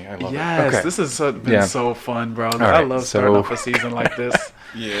so many. I love it. Yes, this has been so fun, bro. I love starting off a season like this.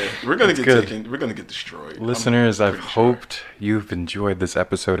 Yeah, we're gonna get taken. We're gonna get destroyed. Listeners, I've hoped you've enjoyed this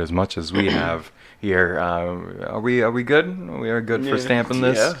episode as much as we have here. Are we good? We are good for stamping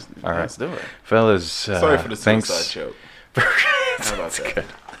this? Yeah, all right. Let's do it. Fellas, sorry for the suicide joke. How about that? Good.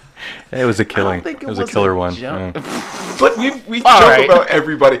 It was a killing. It was a killer one. Yeah. But we joke about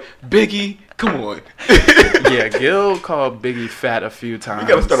everybody. Biggie, come on. Yeah, Gil called Biggie fat a few times. We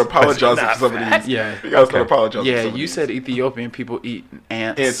gotta start apologizing for some of these. Yeah, we gotta start apologizing. Yeah, you said Ethiopian people eat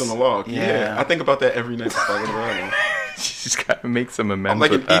ants. Ants on the log. Yeah, I think about that every night before I get around. Just gotta make some amends. I'm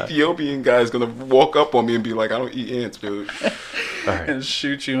like an Ethiopian guy is gonna walk up on me and be like, "I don't eat ants, dude," and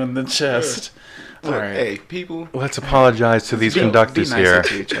shoot you in the chest. Look, hey, people. Let's apologize to these conductors nice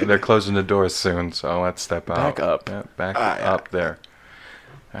here. They're closing the doors soon, so let's step out. Back up. Yeah, back up there.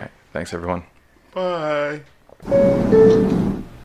 All right. Thanks, everyone. Bye.